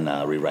try and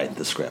rewrite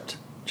the script,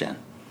 Jen.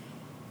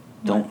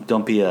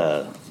 Don't be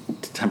a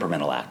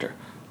temperamental actor.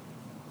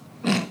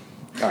 All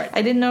right.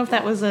 I didn't know if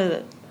that was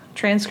a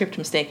transcript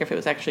mistake or if it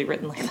was actually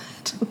written like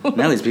that.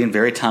 No, he's being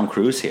very Tom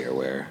Cruise here,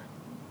 where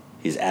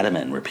he's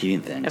adamant in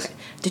repeating things. Okay.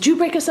 Did you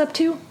break us up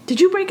too? Did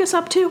you break us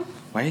up too?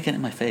 Why are you getting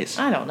in my face?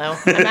 I don't know.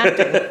 I'm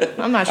acting.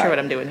 I'm not sure what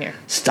I'm doing here.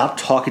 Stop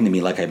talking to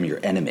me like I'm your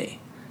enemy.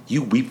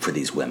 You weep for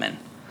these women,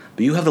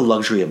 but you have the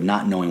luxury of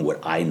not knowing what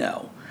I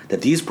know.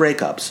 That these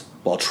breakups,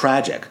 while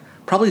tragic,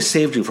 probably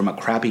saved you from a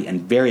crappy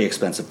and very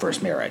expensive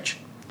first marriage.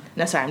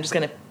 No, sorry. I'm just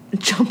going to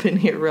jump in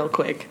here real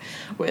quick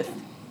with...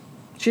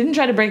 She didn't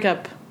try to break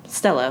up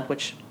Stella,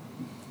 which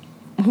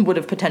would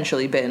have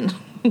potentially been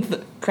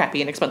the crappy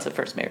and expensive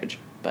first marriage.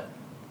 But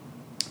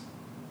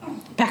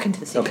back into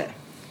the scene. Okay.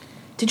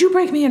 Did you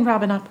break me and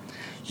Robin up?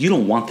 You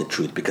don't want the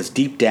truth because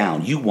deep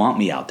down you want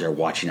me out there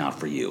watching out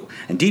for you.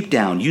 And deep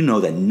down you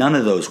know that none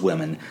of those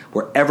women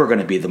were ever going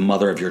to be the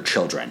mother of your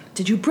children.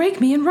 Did you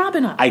break me and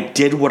Robin up? I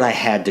did what I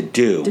had to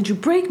do. Did you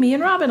break me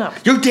and Robin up?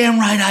 You're damn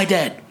right I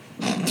did.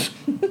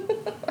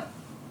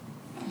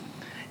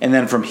 And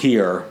then from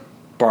here,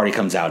 Barney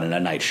comes out in a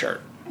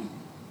nightshirt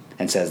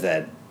and says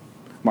that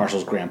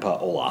Marshall's grandpa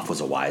Olaf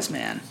was a wise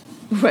man.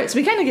 Right, so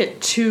we kind of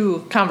get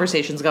two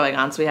conversations going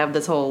on. So we have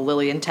this whole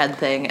Lily and Ted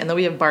thing, and then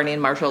we have Barney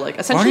and Marshall, like,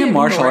 essentially Barney and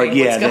Marshall are,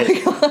 ignoring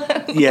what's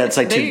going on. Yeah, it's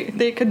like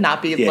They could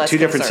not be less two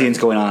different concerned. scenes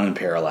going on in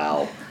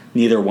parallel.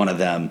 Neither one of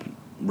them,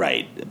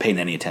 right, paying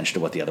any attention to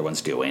what the other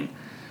one's doing,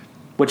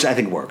 which I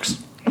think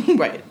works.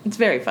 Right, it's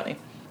very funny.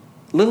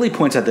 Lily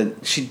points out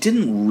that she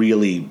didn't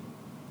really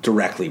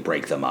directly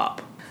break them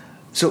up.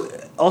 So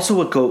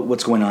also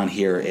what's going on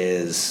here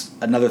is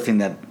another thing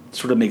that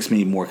sort of makes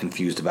me more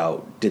confused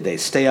about, did they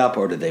stay up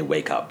or did they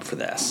wake up for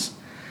this?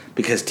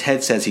 Because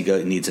Ted says he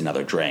needs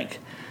another drink.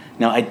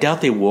 Now, I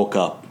doubt they woke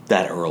up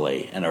that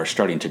early and are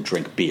starting to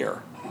drink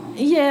beer.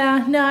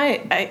 Yeah, no,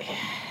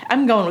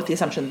 I'm going with the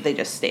assumption that they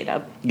just stayed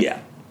up. Yeah.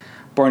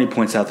 Barney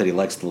points out that he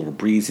likes the little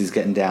breeze he's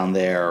getting down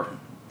there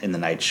in the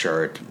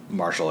nightshirt.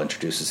 Marshall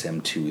introduces him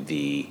to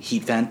the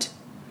heat vent.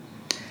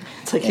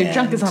 It's like your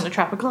junk is on a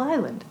tropical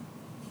island.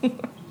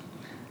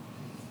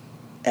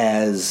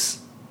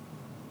 As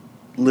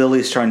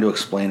Lily's trying to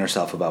explain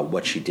herself about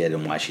what she did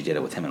and why she did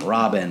it with him and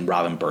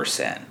Robin bursts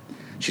in.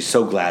 She's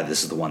so glad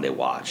this is the one they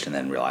watched, and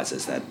then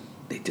realizes that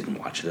they didn't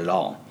watch it at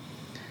all.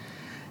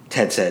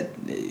 Ted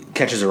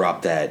catches her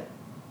up that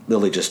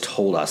Lily just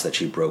told us that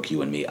she broke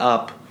you and me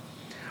up.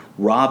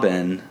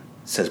 Robin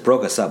says,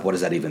 broke us up, what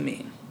does that even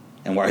mean?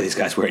 And why are these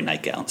guys wearing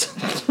nightgowns?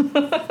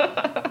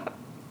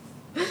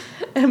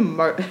 And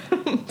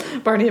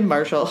Barney and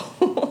Marshall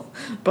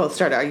Both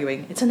start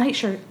arguing. It's a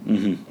nightshirt.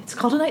 Mm-hmm. It's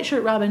called a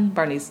nightshirt, Robin.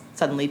 Barney's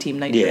suddenly team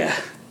nightshirt. Yeah.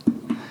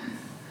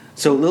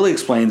 So Lily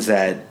explains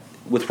that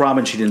with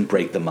Robin, she didn't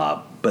break them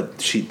up, but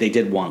they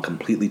did want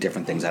completely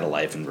different things out of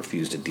life and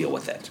refused to deal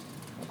with it.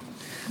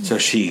 So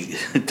she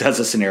does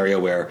a scenario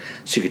where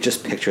she could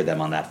just picture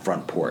them on that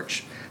front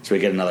porch. So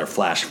we get another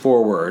flash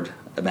forward,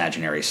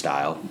 imaginary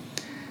style,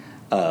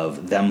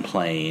 of them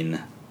playing.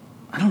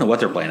 I don't know what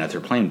they're playing at.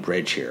 They're playing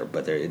bridge here,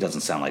 but it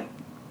doesn't sound like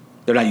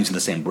they're not using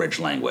the same bridge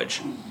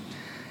language.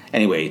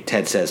 Anyway,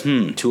 Ted says,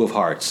 2 of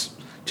hearts,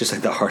 just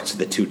like the hearts of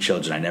the 2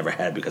 children I never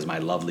had because my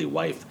lovely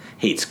wife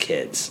hates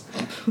kids.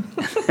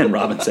 And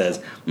Robin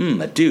says,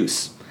 a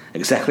deuce,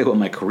 exactly what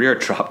my career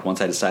dropped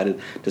once I decided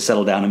to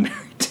settle down and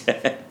marry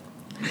Ted.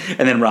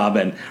 And then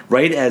Robin,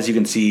 right as you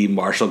can see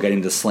Marshall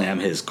getting to slam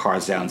his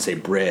cards down and say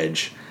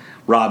bridge,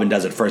 Robin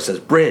does it first, says,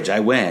 bridge, I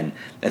win.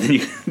 And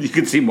then you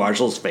can see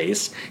Marshall's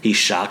face. He's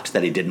shocked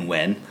that he didn't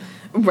win.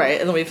 Right,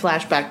 and then we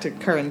flash back to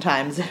current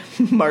times.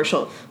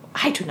 Marshall,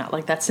 I do not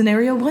like that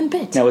scenario one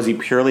bit. Now, was he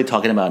purely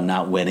talking about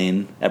not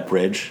winning at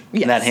bridge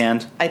in that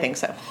hand? I think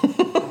so.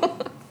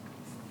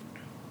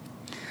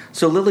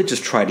 So Lily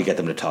just tried to get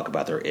them to talk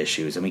about their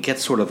issues, and we get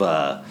sort of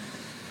a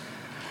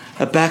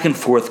back and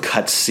forth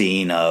cut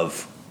scene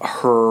of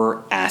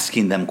her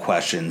asking them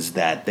questions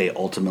that they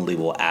ultimately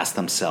will ask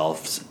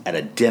themselves at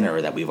a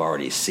dinner that we've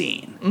already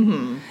seen.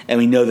 Mm-hmm. And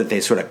we know that they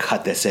sort of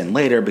cut this in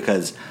later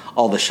because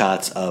all the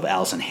shots of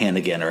Allison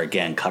Hannigan are,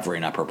 again,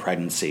 covering up her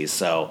pregnancy.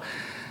 So,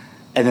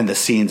 and then the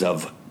scenes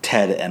of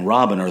Ted and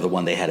Robin are the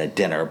one they had at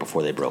dinner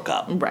before they broke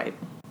up. Right.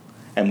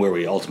 And where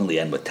we ultimately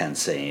end with Ted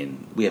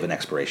saying, we have an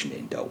expiration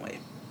date, don't we?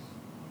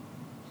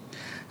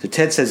 So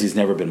Ted says he's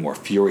never been more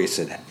furious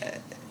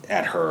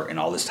at her in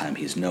all this time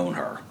he's known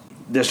her.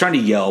 They're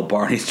starting to yell.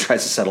 Barney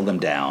tries to settle them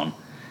down,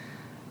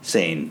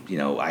 saying,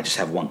 I just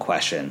have one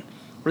question.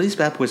 What do these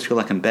bad boys feel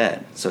like in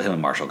bed? So him and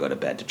Marshall go to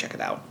bed to check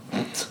it out.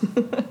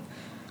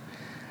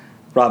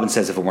 Robin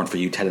says if it weren't for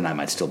you, Ted and I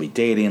might still be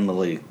dating.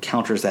 Lily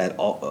counters that,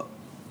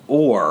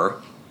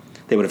 or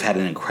they would have had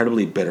an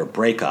incredibly bitter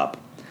breakup,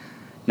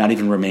 not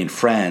even remain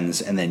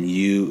friends, and then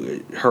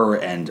her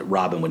and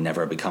Robin would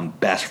never become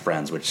best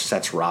friends, which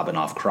sets Robin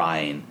off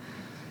crying.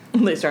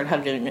 They start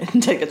hugging,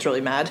 and Ted gets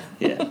really mad.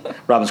 Yeah.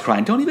 Robin's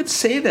crying, don't even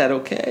say that,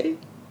 okay?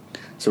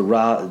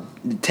 So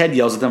Ted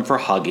yells at them for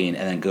hugging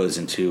and then goes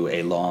into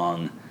a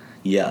long,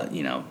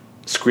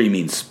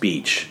 screaming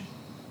speech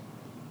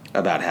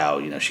about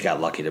how, she got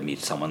lucky to meet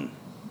someone,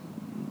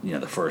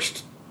 the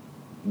first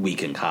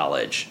week in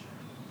college.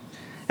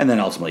 And then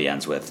ultimately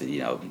ends with,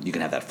 you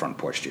can have that front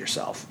porch to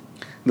yourself.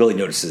 Lily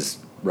notices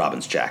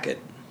Robin's jacket.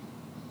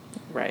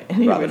 Right.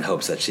 Robin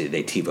hopes that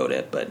they T-vote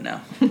it, but no.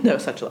 No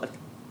such luck.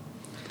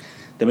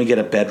 Then we get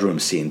a bedroom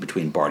scene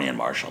between Barney and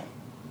Marshall.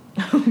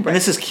 Right. And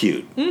this is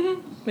cute.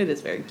 Mm-hmm. It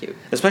is very cute.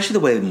 Especially the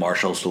way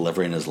Marshall's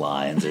delivering his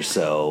lines are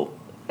so...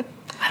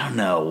 I don't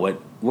know. What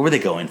were they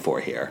going for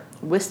here?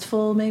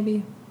 Wistful,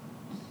 maybe?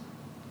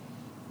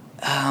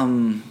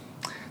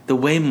 The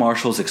way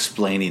Marshall's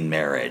explaining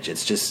marriage,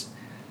 it's just...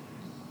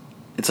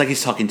 It's like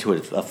he's talking to a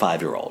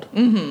 5-year-old.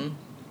 Mm-hmm.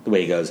 The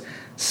way he goes,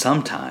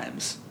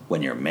 sometimes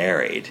when you're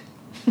married...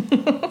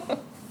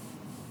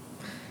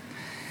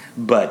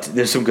 But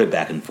there's some good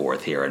back and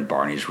forth here, and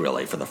Barney's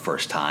really, for the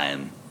first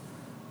time,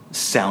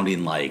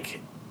 sounding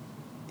like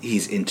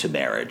he's into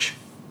marriage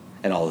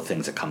and all the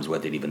things that comes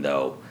with it, even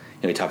though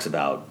he talks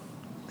about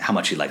how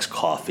much he likes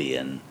coffee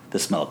and the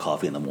smell of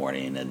coffee in the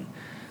morning, and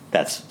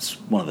that's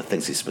one of the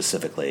things he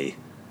specifically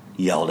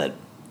yelled at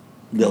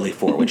Lily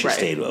for when she right.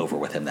 stayed over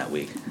with him that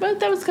week.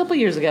 But that was a couple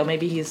years ago.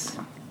 Maybe he's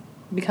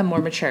become more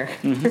mature,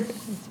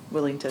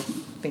 willing to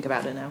think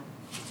about it now.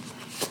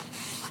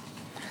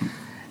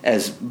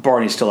 As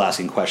Barney's still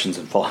asking questions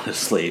and falling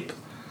asleep,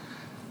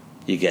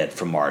 you get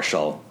from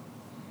Marshall,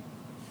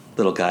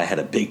 little guy had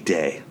a big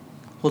day.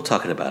 We'll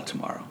talk it about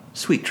tomorrow.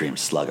 Sweet dreams,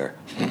 slugger.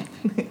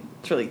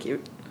 It's really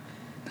cute.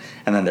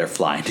 And then they're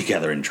flying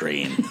together in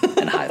dream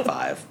and high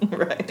five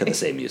right. to the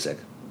same music.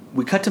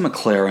 We cut to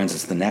McLaren's.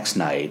 It's the next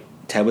night.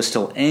 Ted was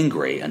still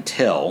angry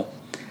until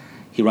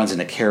he runs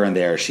into Karen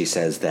there. She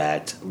says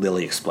that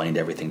Lily explained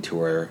everything to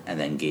her and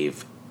then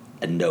gave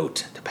a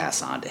note to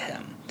pass on to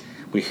him.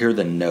 We hear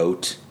the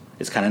note.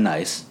 It's kind of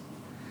nice.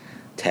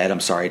 Ted, I'm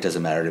sorry it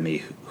doesn't matter to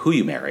me who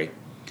you marry.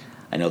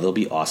 I know they'll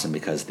be awesome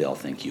because they'll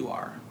think you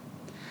are.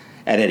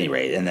 At any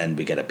rate, and then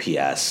we get a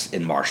P.S.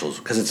 in Marshall's,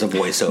 because it's a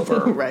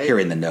voiceover, right.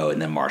 Hearing the note,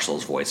 and then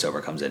Marshall's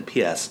voiceover comes in.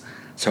 P.S.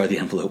 Sorry the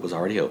envelope was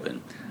already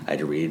open. I had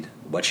to read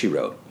what she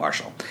wrote,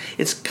 Marshall.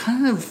 It's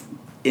kind of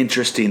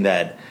interesting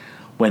that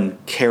when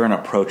Karen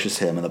approaches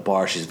him in the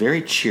bar, she's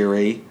very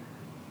cheery,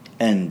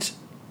 and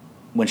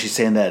when she's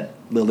saying that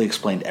Lily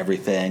explained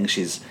everything,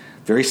 she's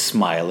very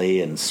smiley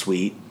and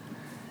sweet.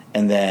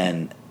 And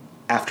then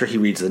after he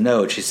reads the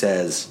note, she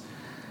says,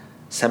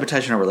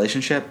 sabotaging our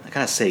relationship? I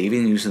gotta say,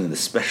 even using the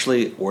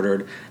specially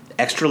ordered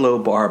extra low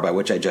bar by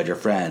which I judge our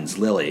friends,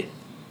 Lily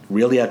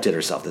really outdid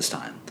herself this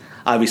time.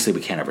 Obviously,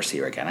 we can't ever see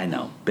her again. I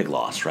know. Big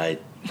loss, right?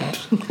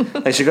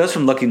 Like, she goes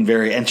from looking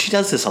very... And she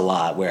does this a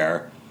lot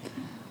where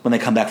when they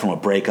come back from a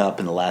breakup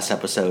in the last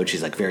episode,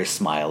 she's like very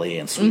smiley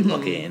and sweet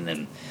looking,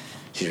 and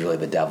she's really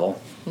the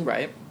devil.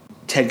 Right.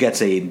 Ted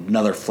gets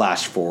another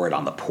flash forward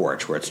on the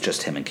porch where it's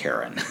just him and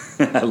Karen.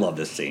 I love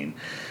this scene.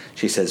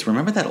 She says,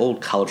 "Remember that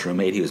old college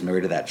roommate? He was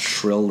married to that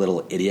shrill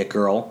little idiot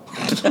girl."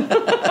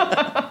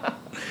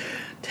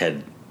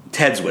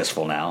 Ted's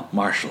wistful now.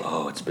 "Marshall,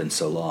 oh, it's been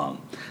so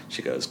long."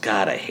 She goes,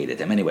 "God, I hated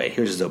him. Anyway,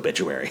 here's his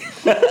obituary."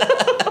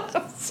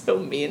 So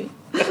mean.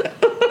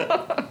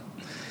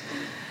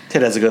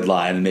 Ted has a good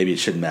line, and maybe it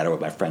shouldn't matter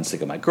what my friends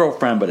think of my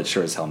girlfriend, but it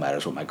sure as hell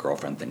matters what my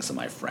girlfriend thinks of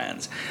my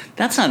friends.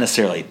 That's not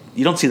necessarily...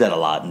 You don't see that a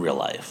lot in real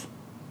life.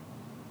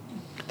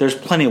 There's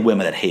plenty of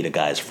women that hate a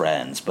guy's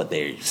friends, but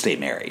they stay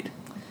married.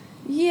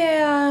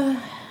 Yeah,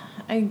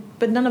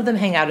 but none of them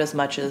hang out as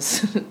much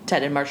as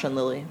Ted and Marshall and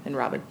Lily and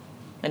Robin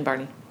and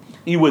Barney.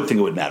 You would think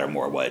it would matter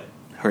more what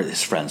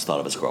his friends thought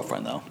of his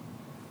girlfriend, though.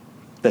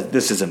 That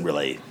this isn't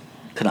really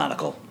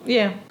canonical.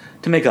 Yeah.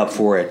 To make up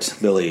for it,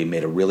 Lily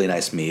made a really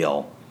nice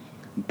meal,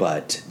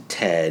 but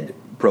Ted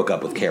broke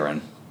up with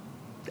Karen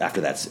after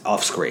that's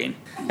off screen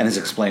and is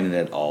explaining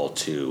it all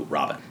to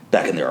Robin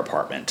back in their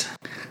apartment.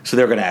 So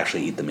they're going to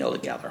actually eat the meal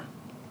together.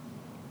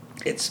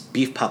 It's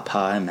beef pot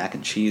pie, mac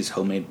and cheese,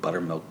 homemade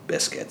buttermilk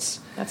biscuits.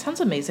 That sounds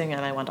amazing,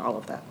 and I want all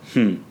of that.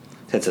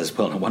 Ted says,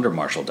 "Well, no wonder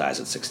Marshall dies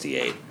at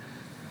 68.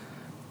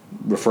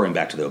 Referring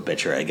back to the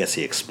obituary, I guess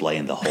he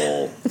explained the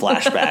whole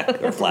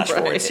flashback or flash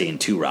forward scene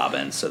to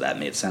Robin, so that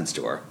made sense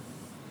to her.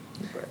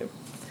 Right.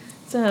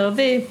 So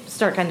they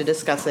start kind of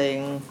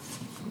discussing,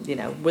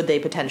 would they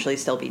potentially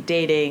still be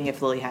dating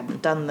if Lily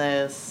hadn't done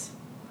this?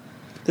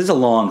 This is a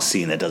long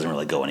scene that doesn't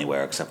really go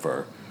anywhere except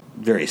for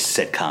very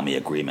sitcom-y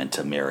agreement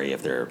to marry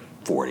if they're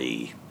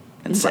 40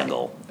 and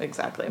single. Right.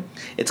 Exactly.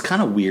 It's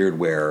kind of weird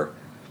where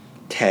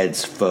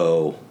Ted's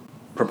foe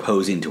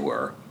proposing to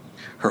her,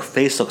 her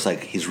face looks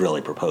like he's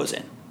really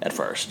proposing at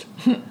first.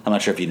 I'm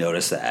not sure if you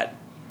noticed that.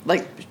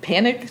 Like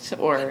panicked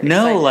or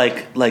no,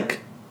 excited? like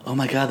oh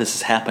my god, this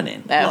is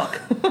happening. Oh.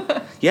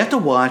 Look. You have to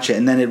watch it,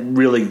 and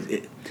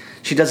then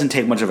she doesn't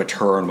take much of a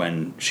turn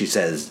when she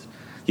says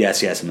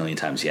yes, yes, a million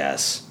times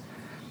yes,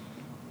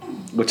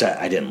 which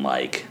I didn't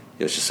like.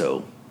 It was just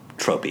so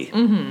tropey.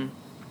 Mm-hmm.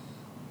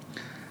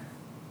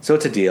 So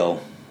it's a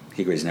deal.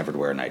 He agrees never to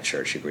wear a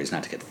nightshirt. She agrees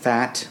not to get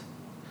fat.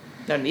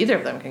 No, neither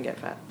of them can get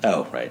fat.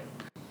 Oh, right.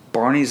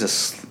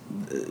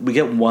 We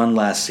get one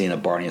last scene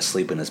of Barney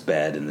asleep in his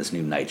bed in this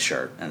new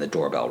nightshirt, and the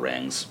doorbell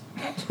rings.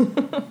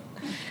 And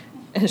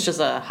it's just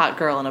a hot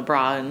girl in a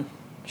bra and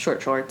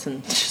short shorts,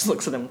 and she just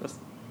looks at him and goes,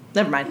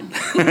 "Never mind."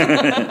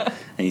 And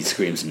he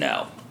screams,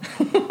 "No."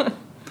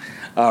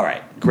 All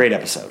right. Great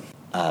episode.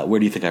 Where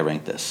do you think I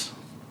ranked this?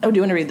 Oh, do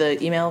you want to read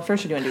the email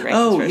first, or do you want to do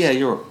rankings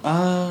first?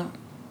 Yeah,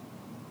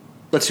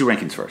 let's do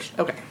rankings first.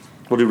 Okay.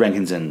 We'll do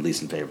rankings and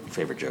least and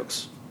favorite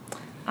jokes.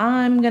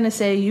 I'm going to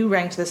say you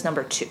ranked this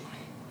number 2.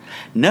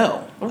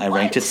 No, What? I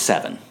ranked it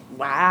 7.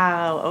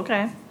 Wow,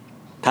 okay.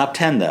 Top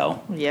 10,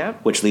 though.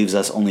 Yep. Which leaves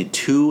us only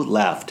 2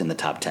 left in the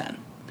top 10.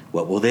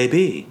 What will they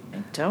be?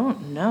 I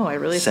don't know. I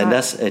really Send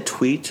us a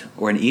tweet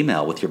or an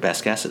email with your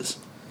best guesses.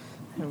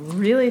 I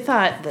really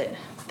thought that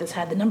this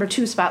had the number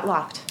 2 spot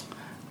locked.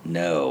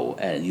 No,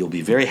 and you'll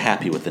be very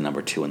happy with the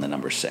number 2 and the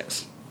number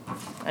 6.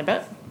 I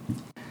bet.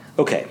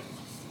 Okay.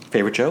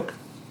 Favorite joke?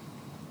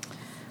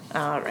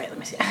 All right, let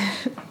me see.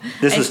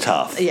 This was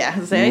tough. Yeah.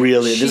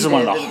 Really, this is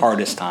one of the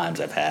hardest times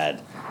I've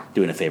had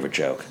doing a favorite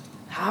joke.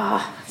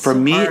 For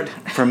me,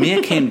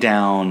 it came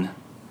down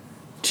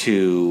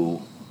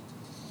to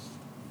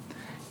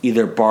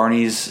either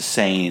Barney's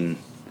saying,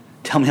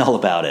 "Tell me all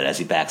about it," as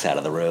he backs out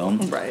of the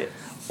room. Right.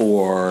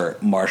 Or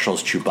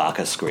Marshall's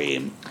Chewbacca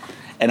scream.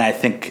 And I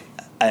think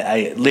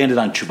I landed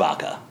on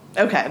Chewbacca.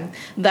 Okay.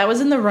 That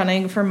was in the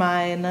running for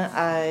mine.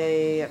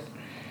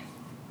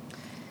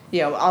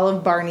 All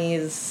of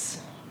Barney's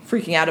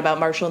freaking out about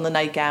Marshall in the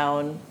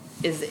nightgown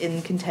is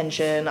in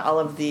contention. All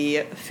of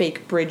the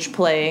fake bridge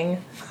playing.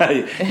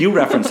 You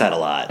reference that a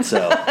lot,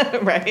 so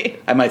Right.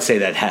 I might say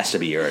that has to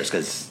be yours,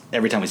 because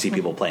every time we see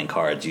people playing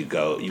cards, you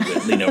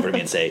would lean over to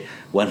me and say,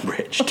 1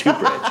 bridge, 2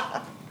 bridge.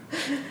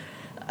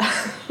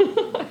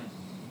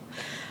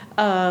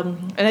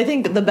 And I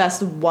think the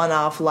best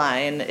one-off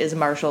line is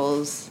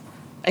Marshall's,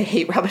 "I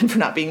hate Robin for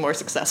not being more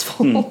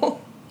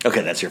successful."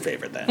 Okay, that's your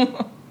favorite then.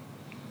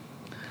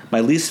 My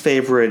least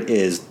favorite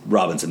is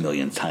Robin's "a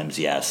million times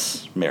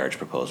yes" marriage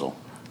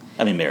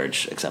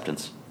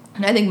acceptance.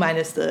 And I think mine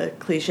is the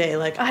cliche,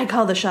 like, "I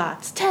call the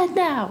shots, Ted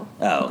now."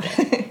 Oh,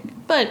 okay.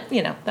 But,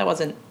 it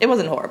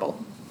wasn't horrible.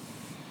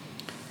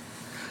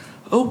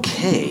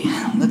 Okay,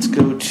 let's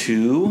go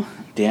to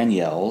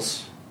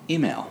Danielle's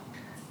email.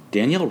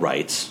 Danielle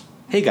writes,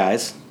 "Hey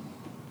guys."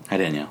 Hi,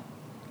 Danielle.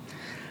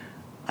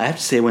 "I have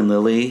to say, when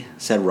Lily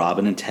said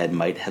Robin and Ted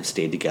might have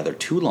stayed together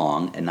too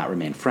long and not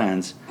remained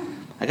friends,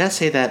 I gotta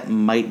say that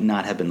might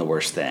not have been the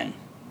worst thing."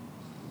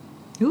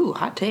 Ooh,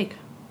 hot take.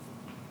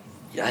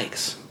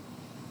 Yikes.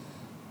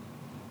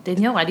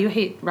 Danielle, why do you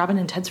hate Robin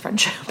and Ted's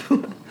friendship?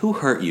 Who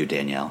hurt you,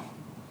 Danielle?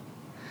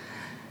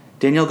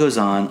 Danielle goes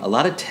on, "A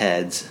lot of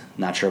Ted's,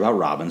 not sure about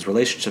Robin's,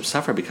 relationships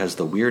suffer because of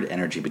the weird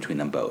energy between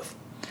them both.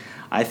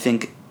 I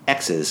think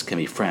exes can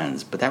be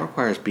friends, but that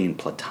requires being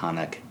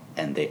platonic,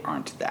 and they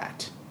aren't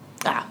that.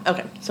 Ah,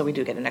 okay. So we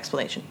do get an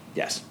explanation.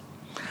 Yes.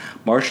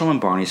 Marshall and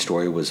Barney's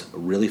story was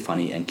really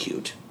funny and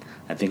cute.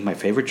 I think my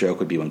favorite joke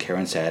would be when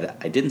Karen said,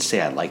 I didn't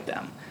say I liked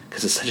them,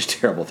 because it's such a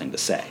terrible thing to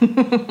say.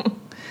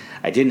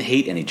 I didn't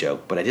hate any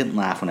joke, but I didn't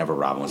laugh whenever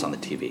Robin was on the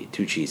TV.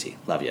 Too cheesy.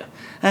 Love you.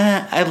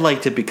 I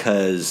liked it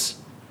because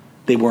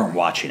they weren't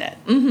watching it.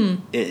 Mm-hmm.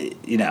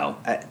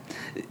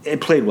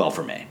 It played well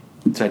for me.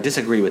 So I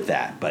disagree with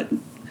that, but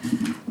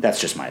that's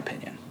just my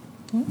opinion.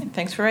 All right,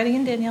 thanks for writing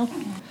in, Danielle.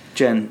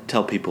 Jen,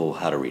 tell people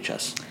how to reach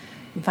us. You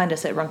can find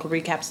us at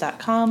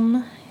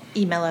runklerecaps.com.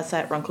 Email us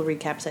at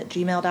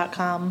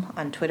runklerecaps@gmail.com.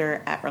 On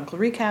Twitter at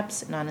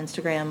runklerecaps. And on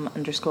Instagram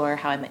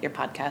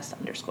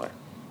 _HowIMetYourPodcast_.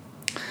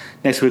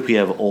 Next week we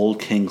have Old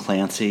King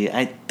Clancy.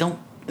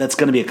 That's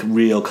going to be a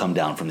real come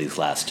down from these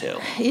last two.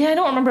 Yeah, I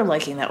don't remember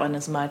liking that one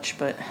as much,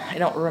 but I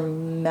don't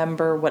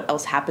remember what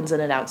else happens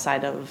in it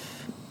outside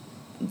of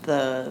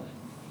the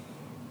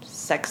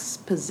sex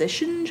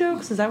position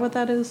jokes. Is that what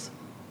that is?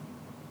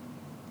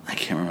 I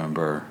can't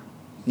remember.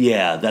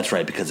 Yeah, that's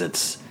right, because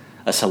it's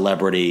a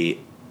celebrity.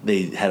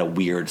 They had a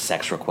weird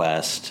sex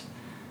request.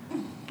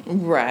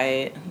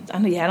 Right. I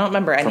don't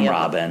remember any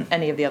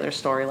of the other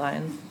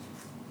storylines.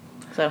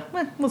 So,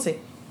 we'll see.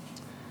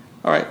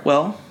 All right,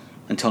 well,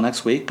 until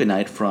next week, good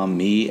night from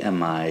me and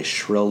my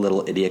shrill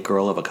little idiot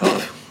girl of a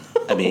coat.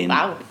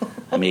 Wow.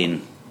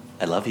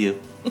 I love you.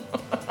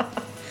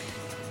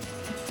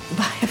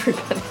 Bye,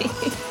 everybody.